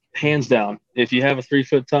 Hands down, if you have a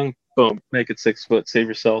 3-foot tongue, boom, make it 6 foot, save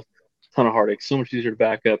yourself a ton of heartache. So much easier to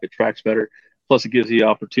back up. It tracks better. Plus, it gives you the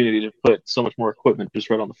opportunity to put so much more equipment just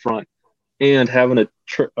right on the front. And having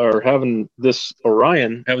having the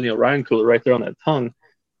Orion cooler right there on that tongue,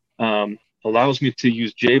 allows me to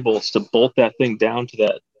use J bolts to bolt that thing down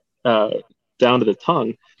to the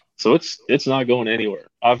tongue. So it's not going anywhere.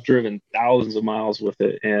 I've driven thousands of miles with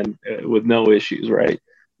it and with no issues, right?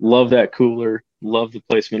 Love that cooler, love the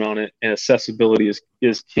placement on it, and accessibility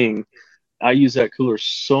is king. I use that cooler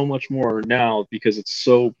so much more now because it's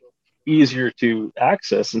so easier to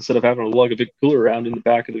access instead of having to lug a big cooler around in the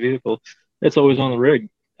back of the vehicle. It's always on the rig.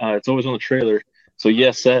 It's always on the trailer. So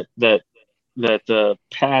yes, that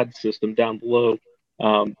pad system down below,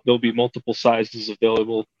 there'll be multiple sizes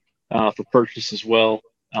available for purchase as well,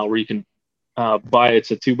 where you can buy. It's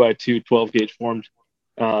a 2x2 12 gauge formed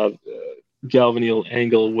galvanneal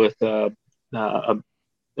angle with a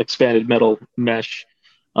expanded metal mesh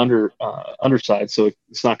underside, so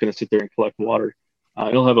it's not going to sit there and collect water.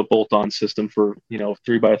 It'll have a bolt-on system for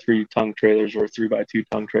 3x3 tongue trailers or 3x2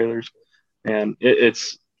 tongue trailers, and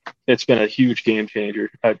it's been a huge game changer.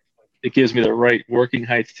 It gives me the right working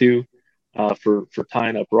height too, for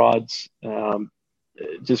tying up rods.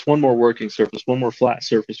 Just one more working surface, one more flat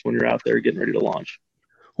surface when you're out there getting ready to launch.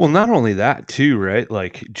 Well, not only that too, right?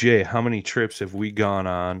 Like, Jay, how many trips have we gone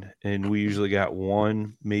on and we usually got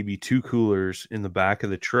one, maybe two coolers in the back of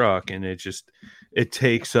the truck, and it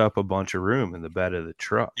takes up a bunch of room in the bed of the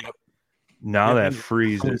truck. Yep. Now that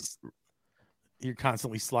freezes. You're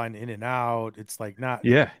constantly sliding in and out. It's like not,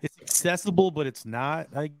 it's accessible, but it's not,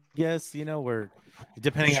 I guess, where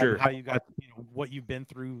depending on how you got, what you've been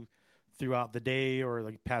throughout the day or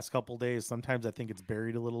like past couple days, sometimes I think it's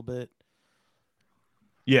buried a little bit.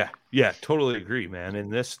 Yeah, totally agree, man.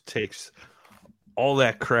 And this takes all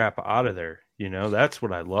that crap out of there. That's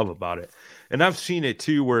what I love about it. And I've seen it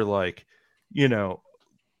too, where like,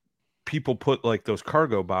 people put like those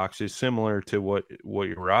cargo boxes similar to what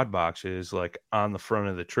your rod box is, like on the front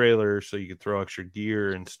of the trailer, so you can throw extra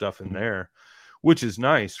gear and stuff in there, which is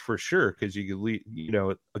nice for sure, because you could leave,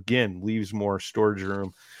 again, leaves more storage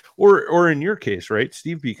room. Or in your case, right,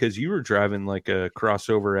 Steve, because you were driving like a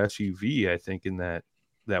crossover SUV, I think, in that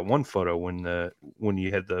one photo when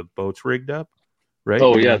you had the boats rigged up, right?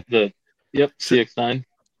 Oh yeah, CX9.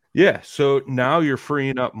 Yeah, so now you're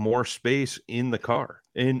freeing up more space in the car.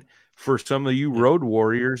 And for some of you road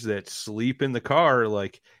warriors that sleep in the car,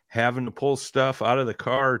 like having to pull stuff out of the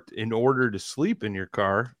car in order to sleep in your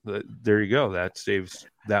car, there you go. That saves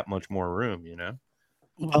that much more room,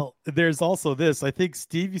 Well, there's also this. I think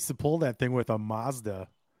Steve used to pull that thing with a Mazda.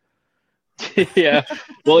 Yeah.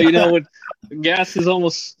 Well, when gas is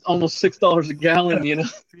almost $6 a gallon,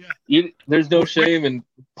 there's no shame in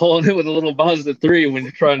pulling it with a little Mazda 3 when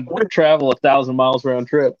you're trying to travel 1,000 miles round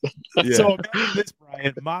trip. Yeah. So imagine this,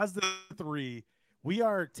 Brian. Mazda 3. We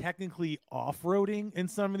are technically off-roading in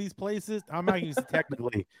some of these places. I'm not using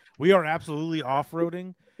technically. We are absolutely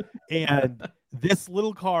off-roading, and this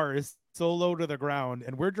little car is so low to the ground,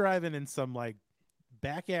 and we're driving in some like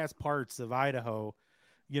back-ass parts of Idaho.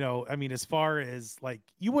 I mean, as far as like,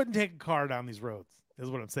 you wouldn't take a car down these roads, is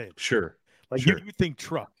what I'm saying. Sure. Like sure. you think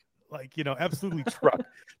truck, like, absolutely truck.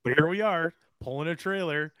 But here we are pulling a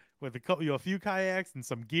trailer with a few kayaks and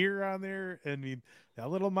some gear on there. And I mean, that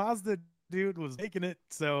little Mazda dude was making it.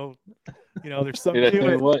 So, there's something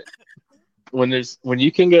to it. What? When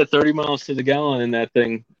you can get 30 miles to the gallon in that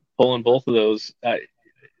thing, pulling both of those,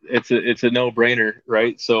 it's a no-brainer,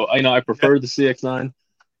 right? So I prefer the CX9,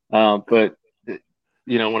 but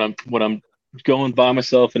when I'm going by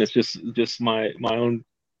myself and it's just my own,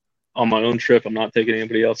 on my own trip, I'm not taking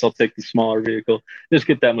anybody else, I'll take the smaller vehicle, just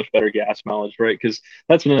get that much better gas mileage, right? Because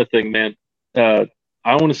that's another thing, man.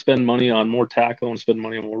 I want to spend money on more tackle, I want to spend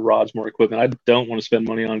money on more rods, more equipment. I don't want to spend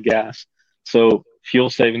money on gas. So fuel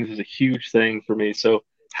savings is a huge thing for me. So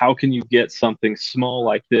how can you get something small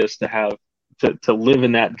like this to have to live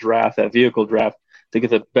in that draft, that vehicle draft, to get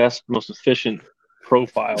the best, most efficient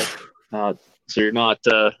profile, so you're not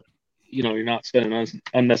you're not spending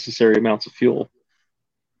unnecessary amounts of fuel.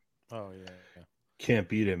 Oh yeah. Can't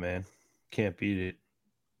beat it, man. Can't beat it.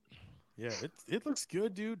 Yeah, it looks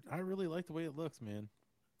good, dude. I really like the way it looks, man.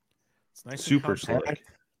 It's nice, super and compact. slick.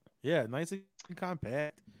 Yeah, nice and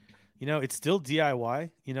compact. It's still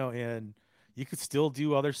DIY. And you could still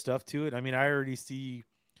do other stuff to it. I mean, I already see.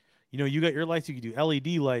 You got your lights. You could do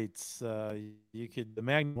LED lights. You could the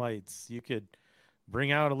magnum lights. You could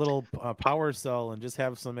bring out a little power cell and just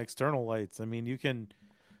have some external lights. I mean, you can.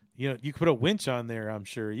 You could put a winch on there. I'm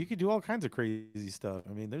sure you could do all kinds of crazy stuff.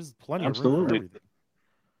 I mean, there's plenty of room for everything.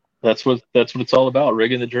 That's what it's all about,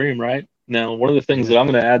 rigging the dream, right? Now, one of the things that I'm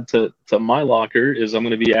going to add to my locker is I'm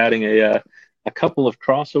going to be adding a couple of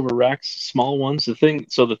crossover racks, small ones.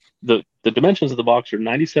 So the dimensions of the box are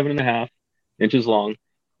 97.5 inches long.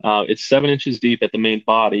 It's 7 inches deep at the main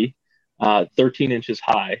body, 13 inches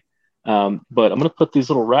high. But I'm going to put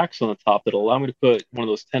these little racks on the top that'll allow me to put one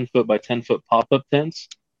of those 10-foot by 10-foot pop-up tents,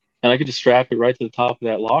 and I could just strap it right to the top of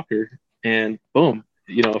that locker, and boom,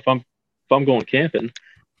 if I'm going camping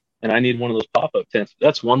and I need one of those pop-up tents,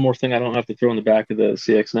 that's one more thing I don't have to throw in the back of the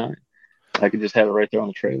CX9. I can just have it right there on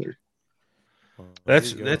the trailer.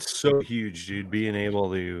 That's so huge, dude. Being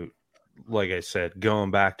able to, like I said,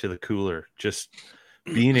 going back to the cooler, just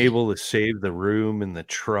being able to save the room in the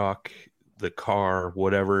truck, the car,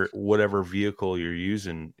 whatever vehicle you're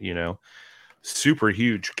using, super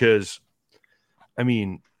huge. Because, I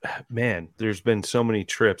mean, man, there's been so many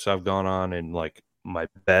trips I've gone on, and like my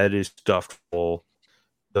bed is stuffed full.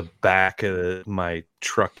 The back of my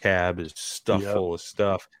truck cab is stuffed full of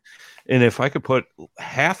stuff. And if I could put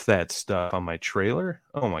half that stuff on my trailer,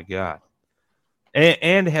 oh my God.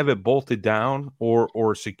 And have it bolted down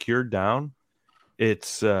or secured down,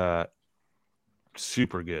 it's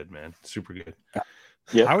super good, man. Super good.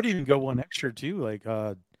 Yeah. I would even go one extra too, like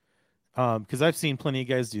because I've seen plenty of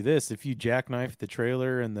guys do this. If you jackknife the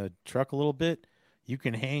trailer and the truck a little bit, you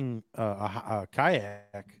can hang a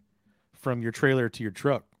kayak from your trailer to your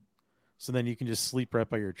truck. So then you can just sleep right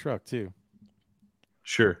by your truck too.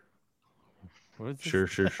 Sure. Sure.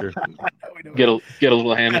 Get a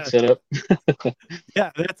little hammock set up.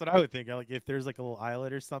 Yeah, that's what I would think. Like if there's like a little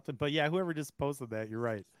islet or something. But yeah, whoever just posted that, you're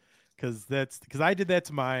right. Because I did that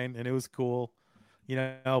to mine and it was cool.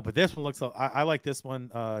 But this one looks. I like this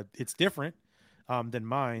one. It's different than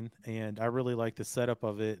mine, and I really like the setup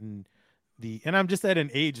of it. And and I'm just at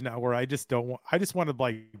an age now where I just want to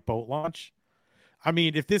like boat launch. I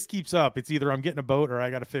mean, if this keeps up, it's either I'm getting a boat or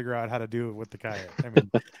I got to figure out how to do it with the kayak. I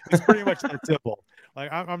mean, it's pretty much that simple.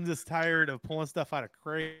 Like I'm just tired of pulling stuff out of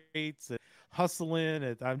crates and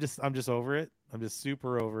hustling. I'm just over it. I'm just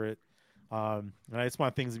super over it. And I just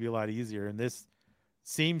want things to be a lot easier. And this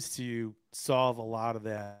seems to solve a lot of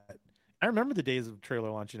that. I remember the days of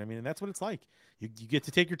trailer launching. I mean, and that's what it's like. You get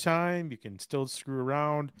to take your time. You can still screw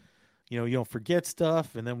around. You know, you don't forget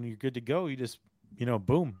stuff. And then when you're good to go, you just,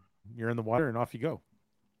 boom, you're in the water and off you go.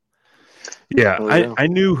 Yeah, Oh, yeah. I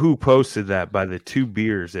knew who posted that by the 2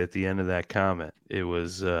 beers at the end of that comment. It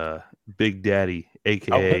was Big Daddy,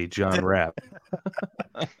 a.k.a. John Rapp.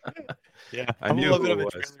 Yeah, I I'm knew a little who bit it of a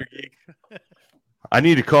was. trailer geek. I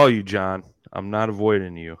need to call you, John. I'm not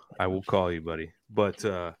avoiding you. I will call you, buddy. But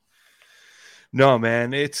no,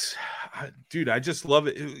 man, dude, I just love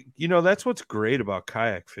it. That's what's great about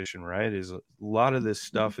kayak fishing, right? Is a lot of this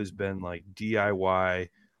stuff has been like DIY,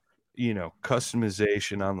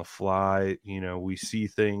 customization on the fly. We see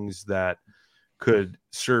things that could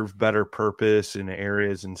serve better purpose in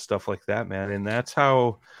areas and stuff like that, man. And that's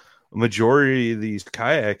how a majority of these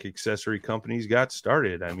kayak accessory companies got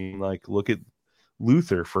started. I mean, like, look at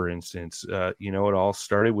Luther, for instance. It all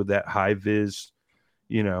started with that high vis,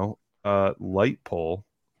 light pole,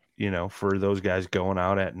 for those guys going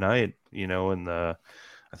out at night,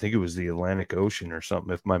 I think it was the Atlantic Ocean or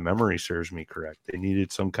something, if my memory serves me correct. They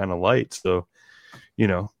needed some kind of light, so they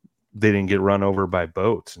didn't get run over by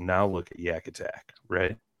boats. And now look at Yak Attack,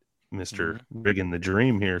 right? Mr. Rigging the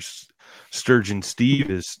Dream here, Sturgeon Steve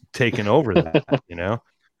is taking over that,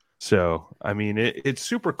 So, I mean, it's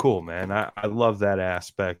super cool, man. I love that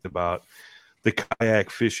aspect about the kayak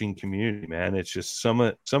fishing community, man. It's just some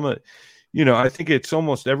of I think it's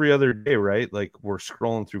almost every other day, right? Like, we're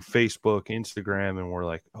scrolling through Facebook, Instagram, and we're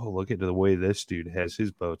like, oh, look at the way this dude has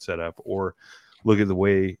his boat set up, or look at the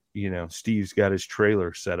way, Steve's got his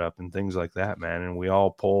trailer set up and things like that, man. And we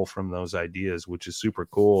all pull from those ideas, which is super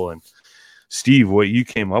cool. And Steve, what you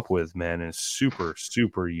came up with, man, is super,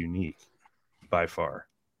 super unique by far.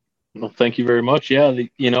 Well, thank you very much. Yeah,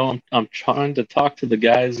 I'm trying to talk to the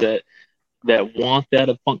guys that want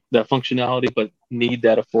that functionality but need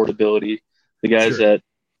that affordability. The guys Sure.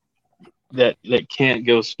 that can't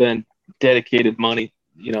go spend dedicated money,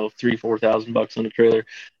 $3,000-4,000 on a trailer.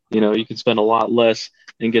 You can spend a lot less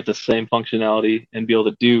and get the same functionality and be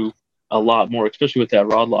able to do a lot more, especially with that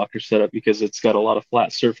rod locker setup, because it's got a lot of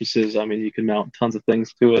flat surfaces. I mean, you can mount tons of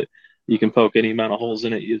things to it. You can poke any amount of holes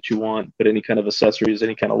in it that you want, put any kind of accessories,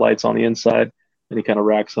 any kind of lights on the inside, any kind of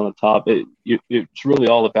racks on the top. It's really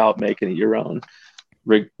all about making it your own,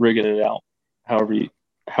 rigging it out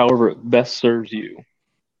however it best serves you.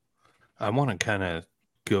 I want to kind of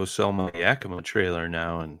go sell my Yakima trailer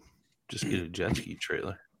now and just get a jet ski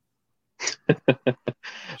trailer.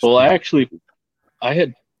 Well, I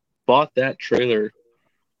had bought that trailer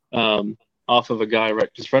off of a guy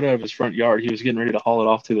just right out of his front yard. He was getting ready to haul it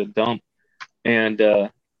off to the dump, and I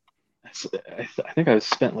think I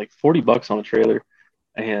spent like $40 on a trailer,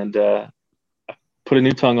 and I put a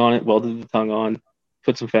new tongue on it, welded the tongue on,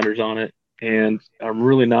 put some fenders on it, and I'm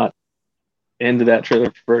really not into that trailer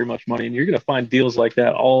for very much money. And you're going to find deals like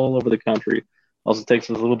that all over the country. Also takes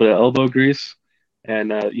a little bit of elbow grease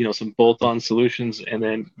and some bolt-on solutions, and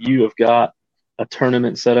then you have got a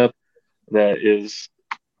tournament setup that is,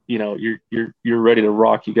 you're ready to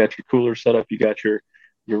rock. You got your cooler setup, you got your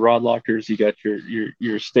rod lockers, you got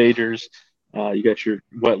your stagers, you got your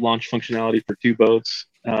wet launch functionality for 2 boats.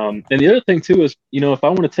 And the other thing too is, if I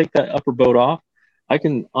want to take that upper boat off, I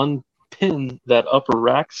can unpin that upper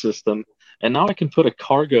rack system, and now I can put a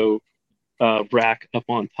cargo rack up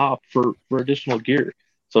on top for additional gear.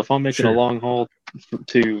 So if I'm making a long haul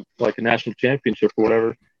to like a national championship or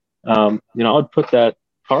whatever, I'd put that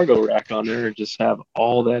cargo rack on there and just have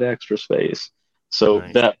all that extra space. So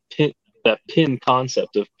Nice. that pin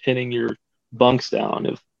concept of pinning your bunks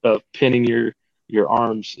down, of pinning your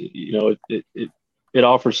arms, it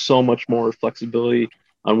offers so much more flexibility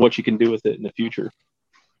on what you can do with it in the future.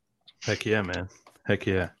 Heck yeah, man. Heck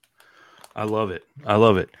yeah. I love it.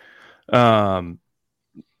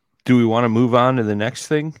 Do we want to move on to the next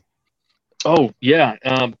thing? Oh yeah.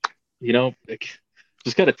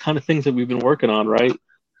 Just got a ton of things that we've been working on, right?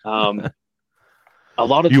 A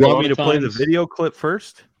lot of You want me to times, play the video clip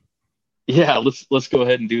first? Yeah, let's go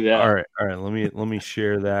ahead and do that. All right. Let me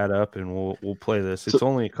share that up, and we'll play this. It's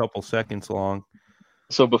only a couple seconds long.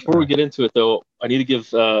 So before we get into it, though, I need to give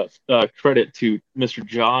credit to Mr.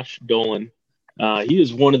 Josh Dolan. He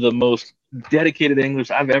is one of the most dedicated anglers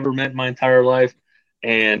I've ever met in my entire life,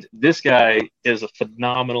 and this guy is a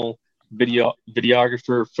phenomenal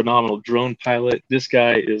videographer, phenomenal drone pilot. This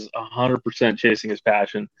guy is 100% chasing his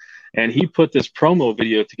passion. And he put this promo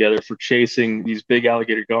video together for chasing these big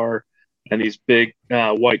alligator gar and these big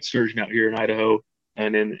white sturgeon out here in Idaho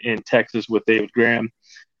and in Texas with David Graham.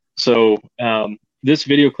 So this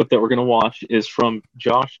video clip that we're going to watch is from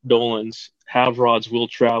Josh Dolan's Have Rods Will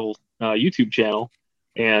Travel YouTube channel.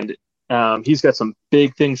 And he's got some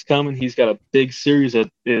big things coming. He's got a big series that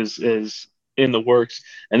is in the works.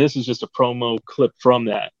 And this is just a promo clip from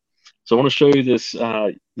that. So I want to show you this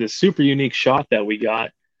super unique shot that we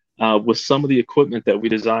got with some of the equipment that we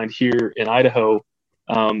designed here in Idaho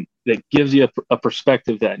that gives you a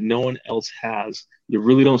perspective that no one else has. You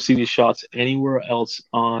really don't see these shots anywhere else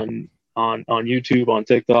on YouTube, on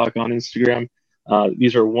TikTok, on Instagram.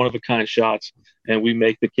 These are one-of-a-kind shots, and we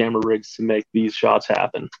make the camera rigs to make these shots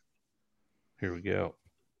happen. Here we go.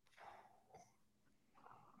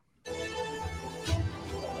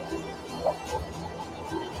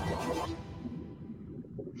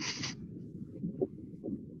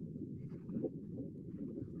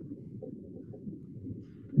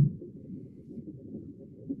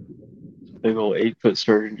 Big old 8-foot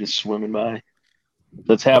sturgeon just swimming by.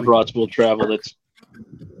 That's Have Rods Will Travel.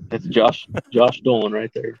 That's Josh Dolan right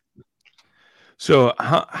there. So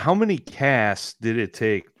how many casts did it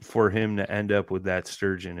take for him to end up with that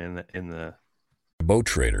sturgeon in the Boat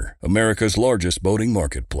Trader, America's largest boating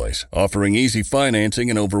marketplace, offering easy financing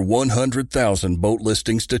and over 100,000 boat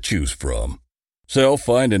listings to choose from. Sell,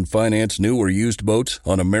 find, and finance new or used boats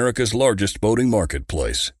on America's largest boating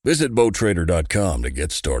marketplace. Visit BoatTrader.com to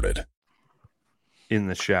get started. in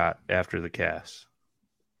the shot after the cast?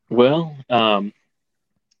 Well, I'm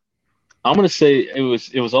going to say it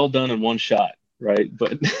was all done in one shot, right?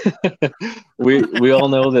 But we all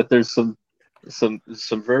know that there's some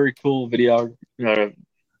very cool video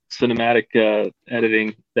cinematic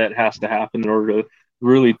editing that has to happen in order to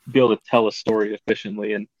really be able to tell a story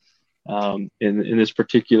efficiently. And in this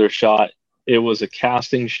particular shot, it was a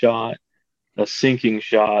casting shot, a sinking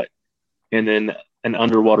shot, and then an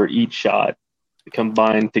underwater eat shot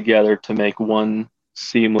combined together to make one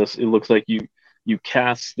seamless. It looks like you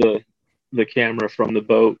cast the camera from the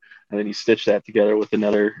boat, and then you stitch that together with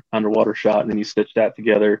another underwater shot, and then you stitch that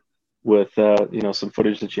together with some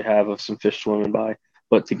footage that you have of some fish swimming by.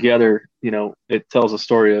 But together, it tells a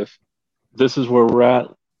story of this is where we're at,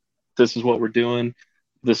 this is what we're doing,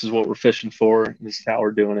 this is what we're fishing for, this is how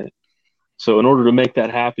we're doing it. So in order to make that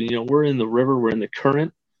happen, we're in the river, we're in the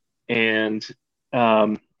current, and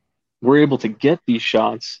we're able to get these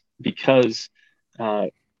shots because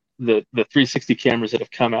the 360 cameras that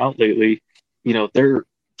have come out lately, they're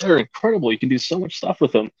incredible. You can do so much stuff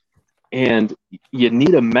with them. And you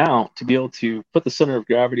need a mount to be able to put the center of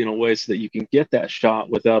gravity in a way so that you can get that shot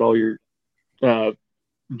without all your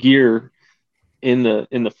gear in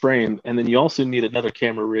the frame. And then you also need another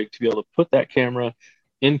camera rig to be able to put that camera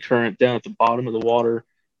in current down at the bottom of the water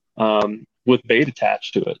with bait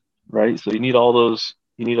attached to it, right? So you need all those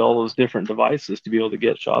different devices to be able to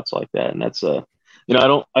get shots like that. And that's I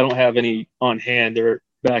don't have any on hand. They're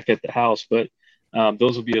back at the house, but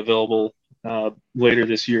those will be available later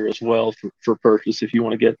this year as well for purchase. If you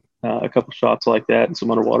want to get a couple shots like that and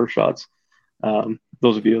some underwater shots, those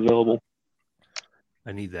will be available.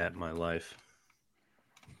 I need that in my life.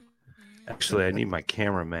 Actually, I need my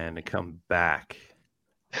cameraman to come back.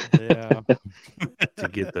 Yeah. To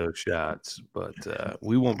get those shots, but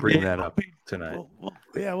we won't bring that up tonight.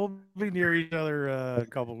 We'll be near each other a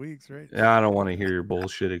couple weeks, right? I don't want to hear your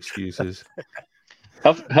bullshit excuses.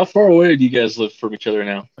 How far away do you guys live from each other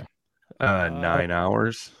now? 9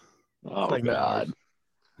 hours. Oh like God!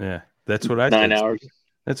 Yeah, that's what I said. 9 hours.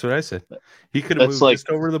 That's what I said. He could have moved just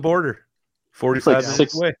over the border, 45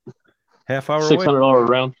 minutes away, half hour away. $600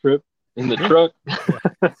 round trip in the truck.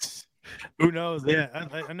 Who knows? Yeah,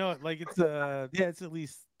 I know. Like it's it's at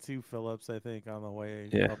least 2 Phillips, I think, on the way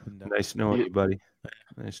up and down. Nice knowing you, buddy.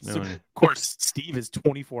 Nice knowing you. Of course, Steve is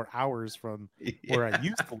 24 hours from where I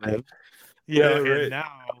used to live. Right. And now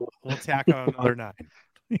we'll tack on another 9.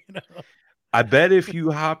 I bet if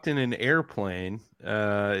you hopped in an airplane,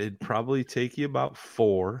 it'd probably take you about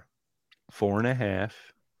 4.5.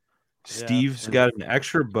 Steve's got an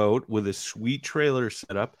extra boat with a sweet trailer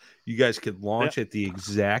set up. You guys could launch at the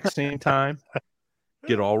exact same time,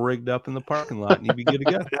 get all rigged up in the parking lot, and you'd be good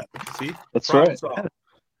to go. See? That's right.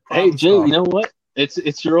 Hey, Jay, you know what?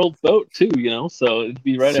 It's your old boat too, so it'd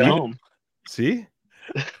be right at home. See?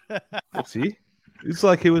 See? It's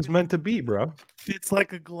like it was meant to be, bro. Fits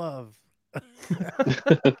like a glove.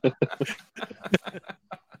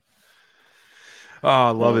 Oh,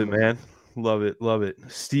 I love it, man. Love it. Love it.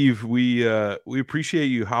 Steve, we appreciate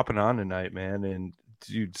you hopping on tonight, man. And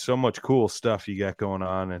dude, so much cool stuff you got going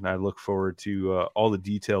on. And I look forward to all the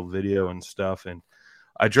detailed video and stuff. And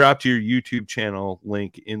I dropped your YouTube channel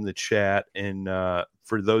link in the chat. And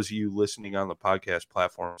for those of you listening on the podcast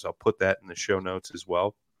platforms, I'll put that in the show notes as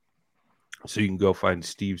well. So you can go find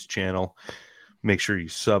Steve's channel. Make sure you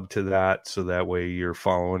sub to that so that way you're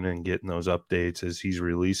following and getting those updates as he's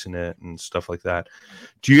releasing it and stuff like that.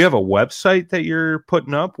 Do you have a website that you're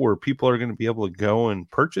putting up where people are going to be able to go and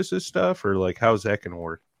purchase this stuff, or like how's that going to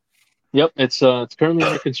work? Yep, it's currently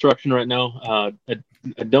under construction right now.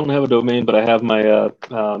 I don't have a domain, but I have my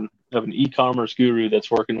have an e-commerce guru that's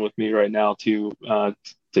working with me right now to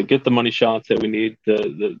get the money shots that we need,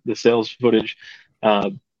 the sales footage,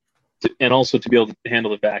 and also to be able to handle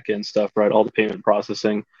the back end stuff, right? All the payment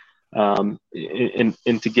processing, and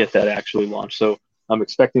to get that actually launched. So I'm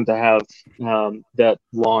expecting to have that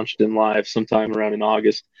launched and live sometime around in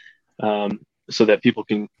August, so that people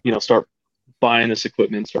can, start buying this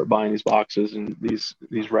equipment, start buying these boxes and these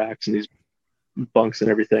racks and these bunks and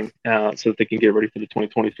everything, so that they can get ready for the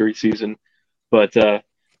 2023 season. But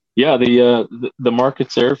yeah, the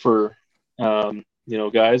market's there for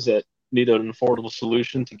guys that need an affordable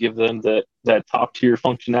solution to give them that top tier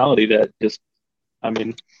functionality that just,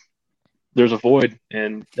 there's a void,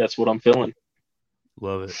 and that's what I'm filling.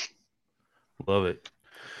 Love it.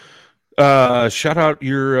 Shout out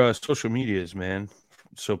your social medias, man,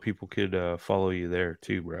 so people could follow you there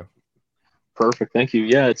too, bro. Perfect. Thank you.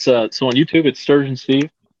 Yeah, it's so on YouTube it's Sturgeon Steve,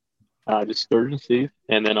 just Sturgeon Steve,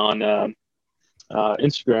 and then on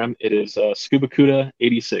Instagram it is Scuba Cuda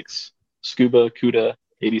 86. Scuba Cuda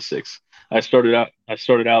 86. I started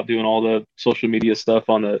out doing all the social media stuff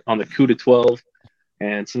on the Cuda 12,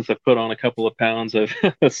 and since I put on a couple of pounds, I've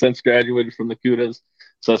since graduated from the Cudas,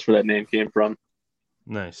 so that's where that name came from.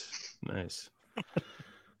 Nice.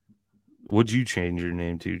 Would you change your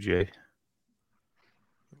name to, Jay?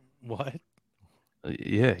 What?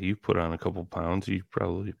 Yeah, you put on a couple pounds. You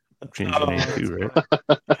probably change your name too, right?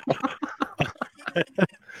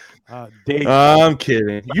 I'm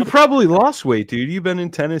kidding. You probably lost weight, dude. You've been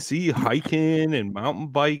in Tennessee hiking and mountain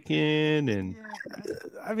biking, and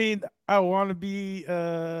I want to be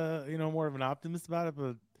more of an optimist about it,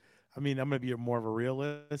 but I'm going to be more of a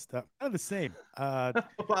realist. I'm the same.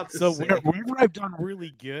 Wherever I've done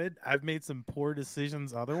really good, I've made some poor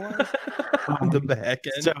decisions otherwise. On the back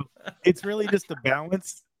end. So it's really just a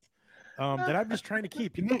balance that I'm just trying to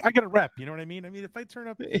keep. I got a rep. You know what I mean? If I turn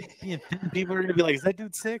up being thin, people are going to be like, "Is that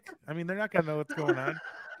dude sick?" They're not going to know what's going on.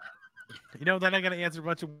 Then I got to answer a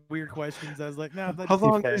bunch of weird questions. I was like, "No." How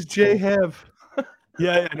long does Jay have?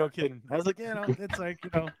 Yeah, no kidding. I was like, it's like,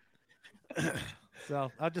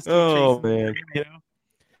 So I'll just keep chasing, man.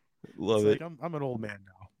 Love it. Like, I'm an old man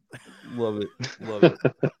now. Love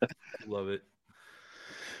it.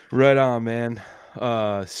 Right on, man.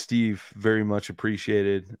 Steve, very much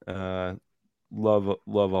appreciated. Love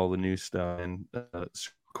all the new stuff, and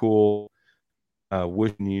it's cool.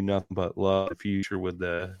 Wishing you nothing but love in the future with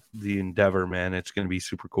the endeavor, man. It's going to be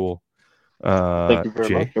super cool. Thank you very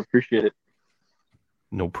much. I appreciate it.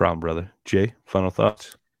 No problem, brother. Jay, final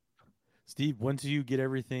thoughts? Steve, once you get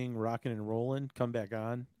everything rocking and rolling, come back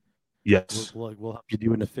on. Yes. We'll help you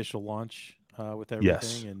do an official launch with everything.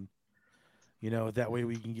 Yes. And, that way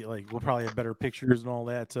we can get, we'll probably have better pictures and all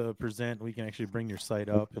that to present. We can actually bring your site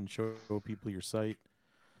up and show people your site.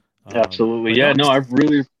 Absolutely. Yeah, no, I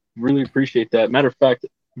really, really appreciate that. Matter of fact,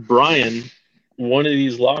 Brian, one of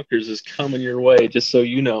these lockers is coming your way, just so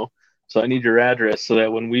you know. So I need your address so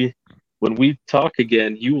that when we talk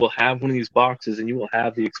again, you will have one of these boxes and you will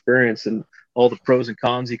have the experience and all the pros and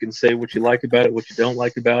cons. You can say what you like about it, what you don't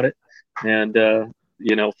like about it, and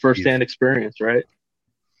firsthand experience, right?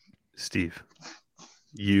 Steve,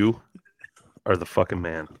 you are the fucking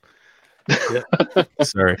man.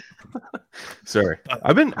 Sorry.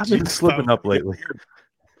 I've been slipping up lately.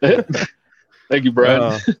 Thank you,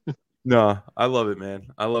 Brad. No, I love it, man.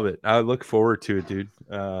 I love it. I look forward to it, dude.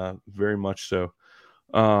 Very much so.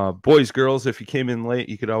 Boys, girls, if you came in late,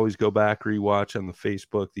 you could always go back, rewatch on the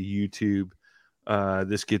Facebook, the YouTube.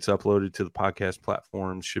 This gets uploaded to the podcast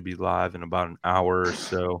platforms, should be live in about an hour or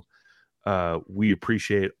so. We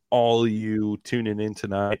appreciate all of you tuning in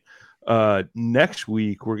tonight. Next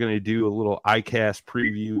week, we're going to do a little iCast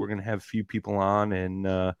preview. We're going to have a few people on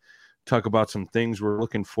and talk about some things we're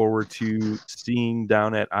looking forward to seeing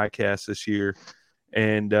down at iCast this year.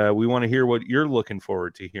 And we want to hear what you're looking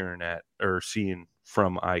forward to hearing at or seeing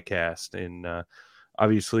from iCast. And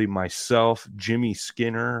obviously myself, Jimmy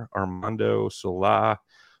Skinner, Armando Sola,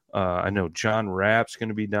 I know John Rapp's going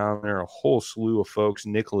to be down there, a whole slew of folks,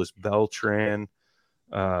 Nicholas Beltran,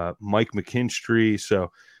 Mike McKinstry.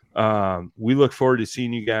 So we look forward to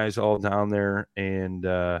seeing you guys all down there and,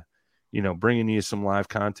 bringing you some live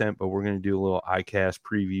content, but we're going to do a little ICAST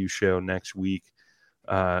preview show next week.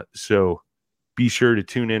 So be sure to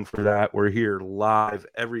tune in for that. We're here live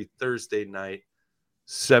every Thursday night,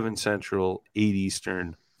 7 Central, 8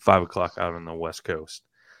 Eastern, 5 o'clock out on the West Coast.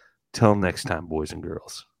 Till next time, boys and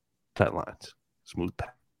girls. Tight lines. Smooth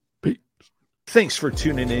path. Peace. Thanks for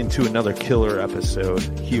tuning in to another killer episode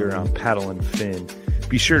here on Paddle and Fin.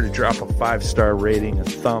 Be sure to drop a 5-star rating, a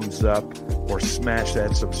thumbs up, or smash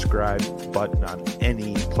that subscribe button on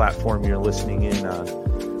any platform you're listening in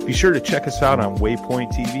on. Be sure to check us out on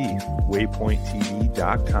Waypoint TV,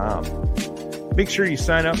 waypointtv.com. Make sure you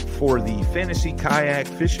sign up for the Fantasy Kayak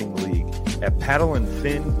Fishing League at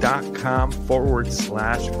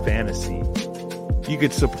paddleandfin.com/fantasy. You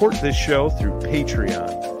could support this show through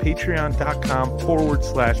Patreon,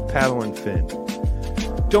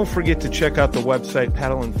 patreon.com/paddleandfin. Don't forget to check out the website,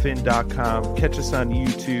 paddleandfin.com. Catch us on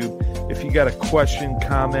YouTube. If you got a question,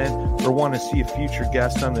 comment, or want to see a future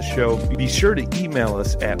guest on the show, be sure to email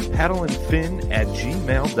us at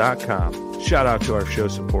paddleandfin@gmail.com. Shout out to our show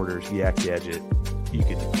supporters, Yak Gadget. You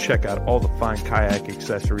can check out all the fine kayak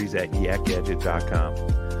accessories at yakgadget.com.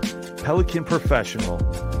 Pelican Professional.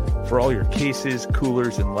 For all your cases,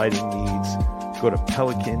 coolers, and lighting needs, go to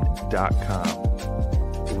pelican.com.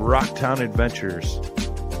 Rocktown Adventures,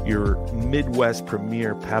 your Midwest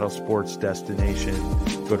premier paddle sports destination.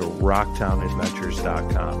 Go to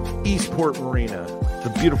rocktownadventures.com. Eastport Marina, the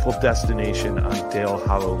beautiful destination on Dale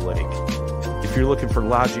Hollow Lake. If you're looking for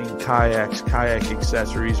lodging, kayaks, kayak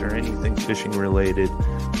accessories, or anything fishing related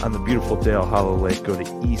on the beautiful Dale Hollow Lake, go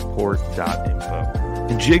to eastport.info.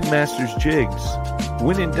 And Jigmasters Jigs.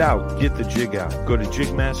 When in doubt, get the jig out. Go to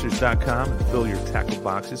jigmasters.com and fill your tackle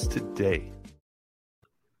boxes today.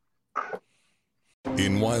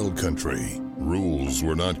 In Wild Country, rules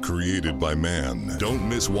were not created by man. Don't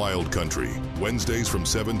miss Wild Country, Wednesdays from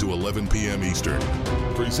 7 to 11 p.m. Eastern.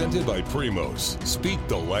 Presented by Primos. Speak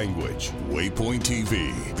the language. Waypoint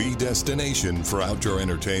TV, the destination for outdoor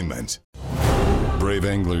entertainment. Brave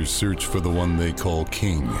anglers search for the one they call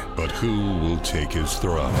king, but who will take his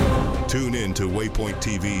throne? Tune in to Waypoint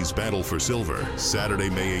TV's Battle for Silver,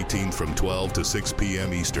 Saturday, May 18th from 12 to 6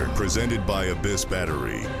 p.m. Eastern. Presented by Abyss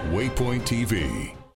Battery. Waypoint TV.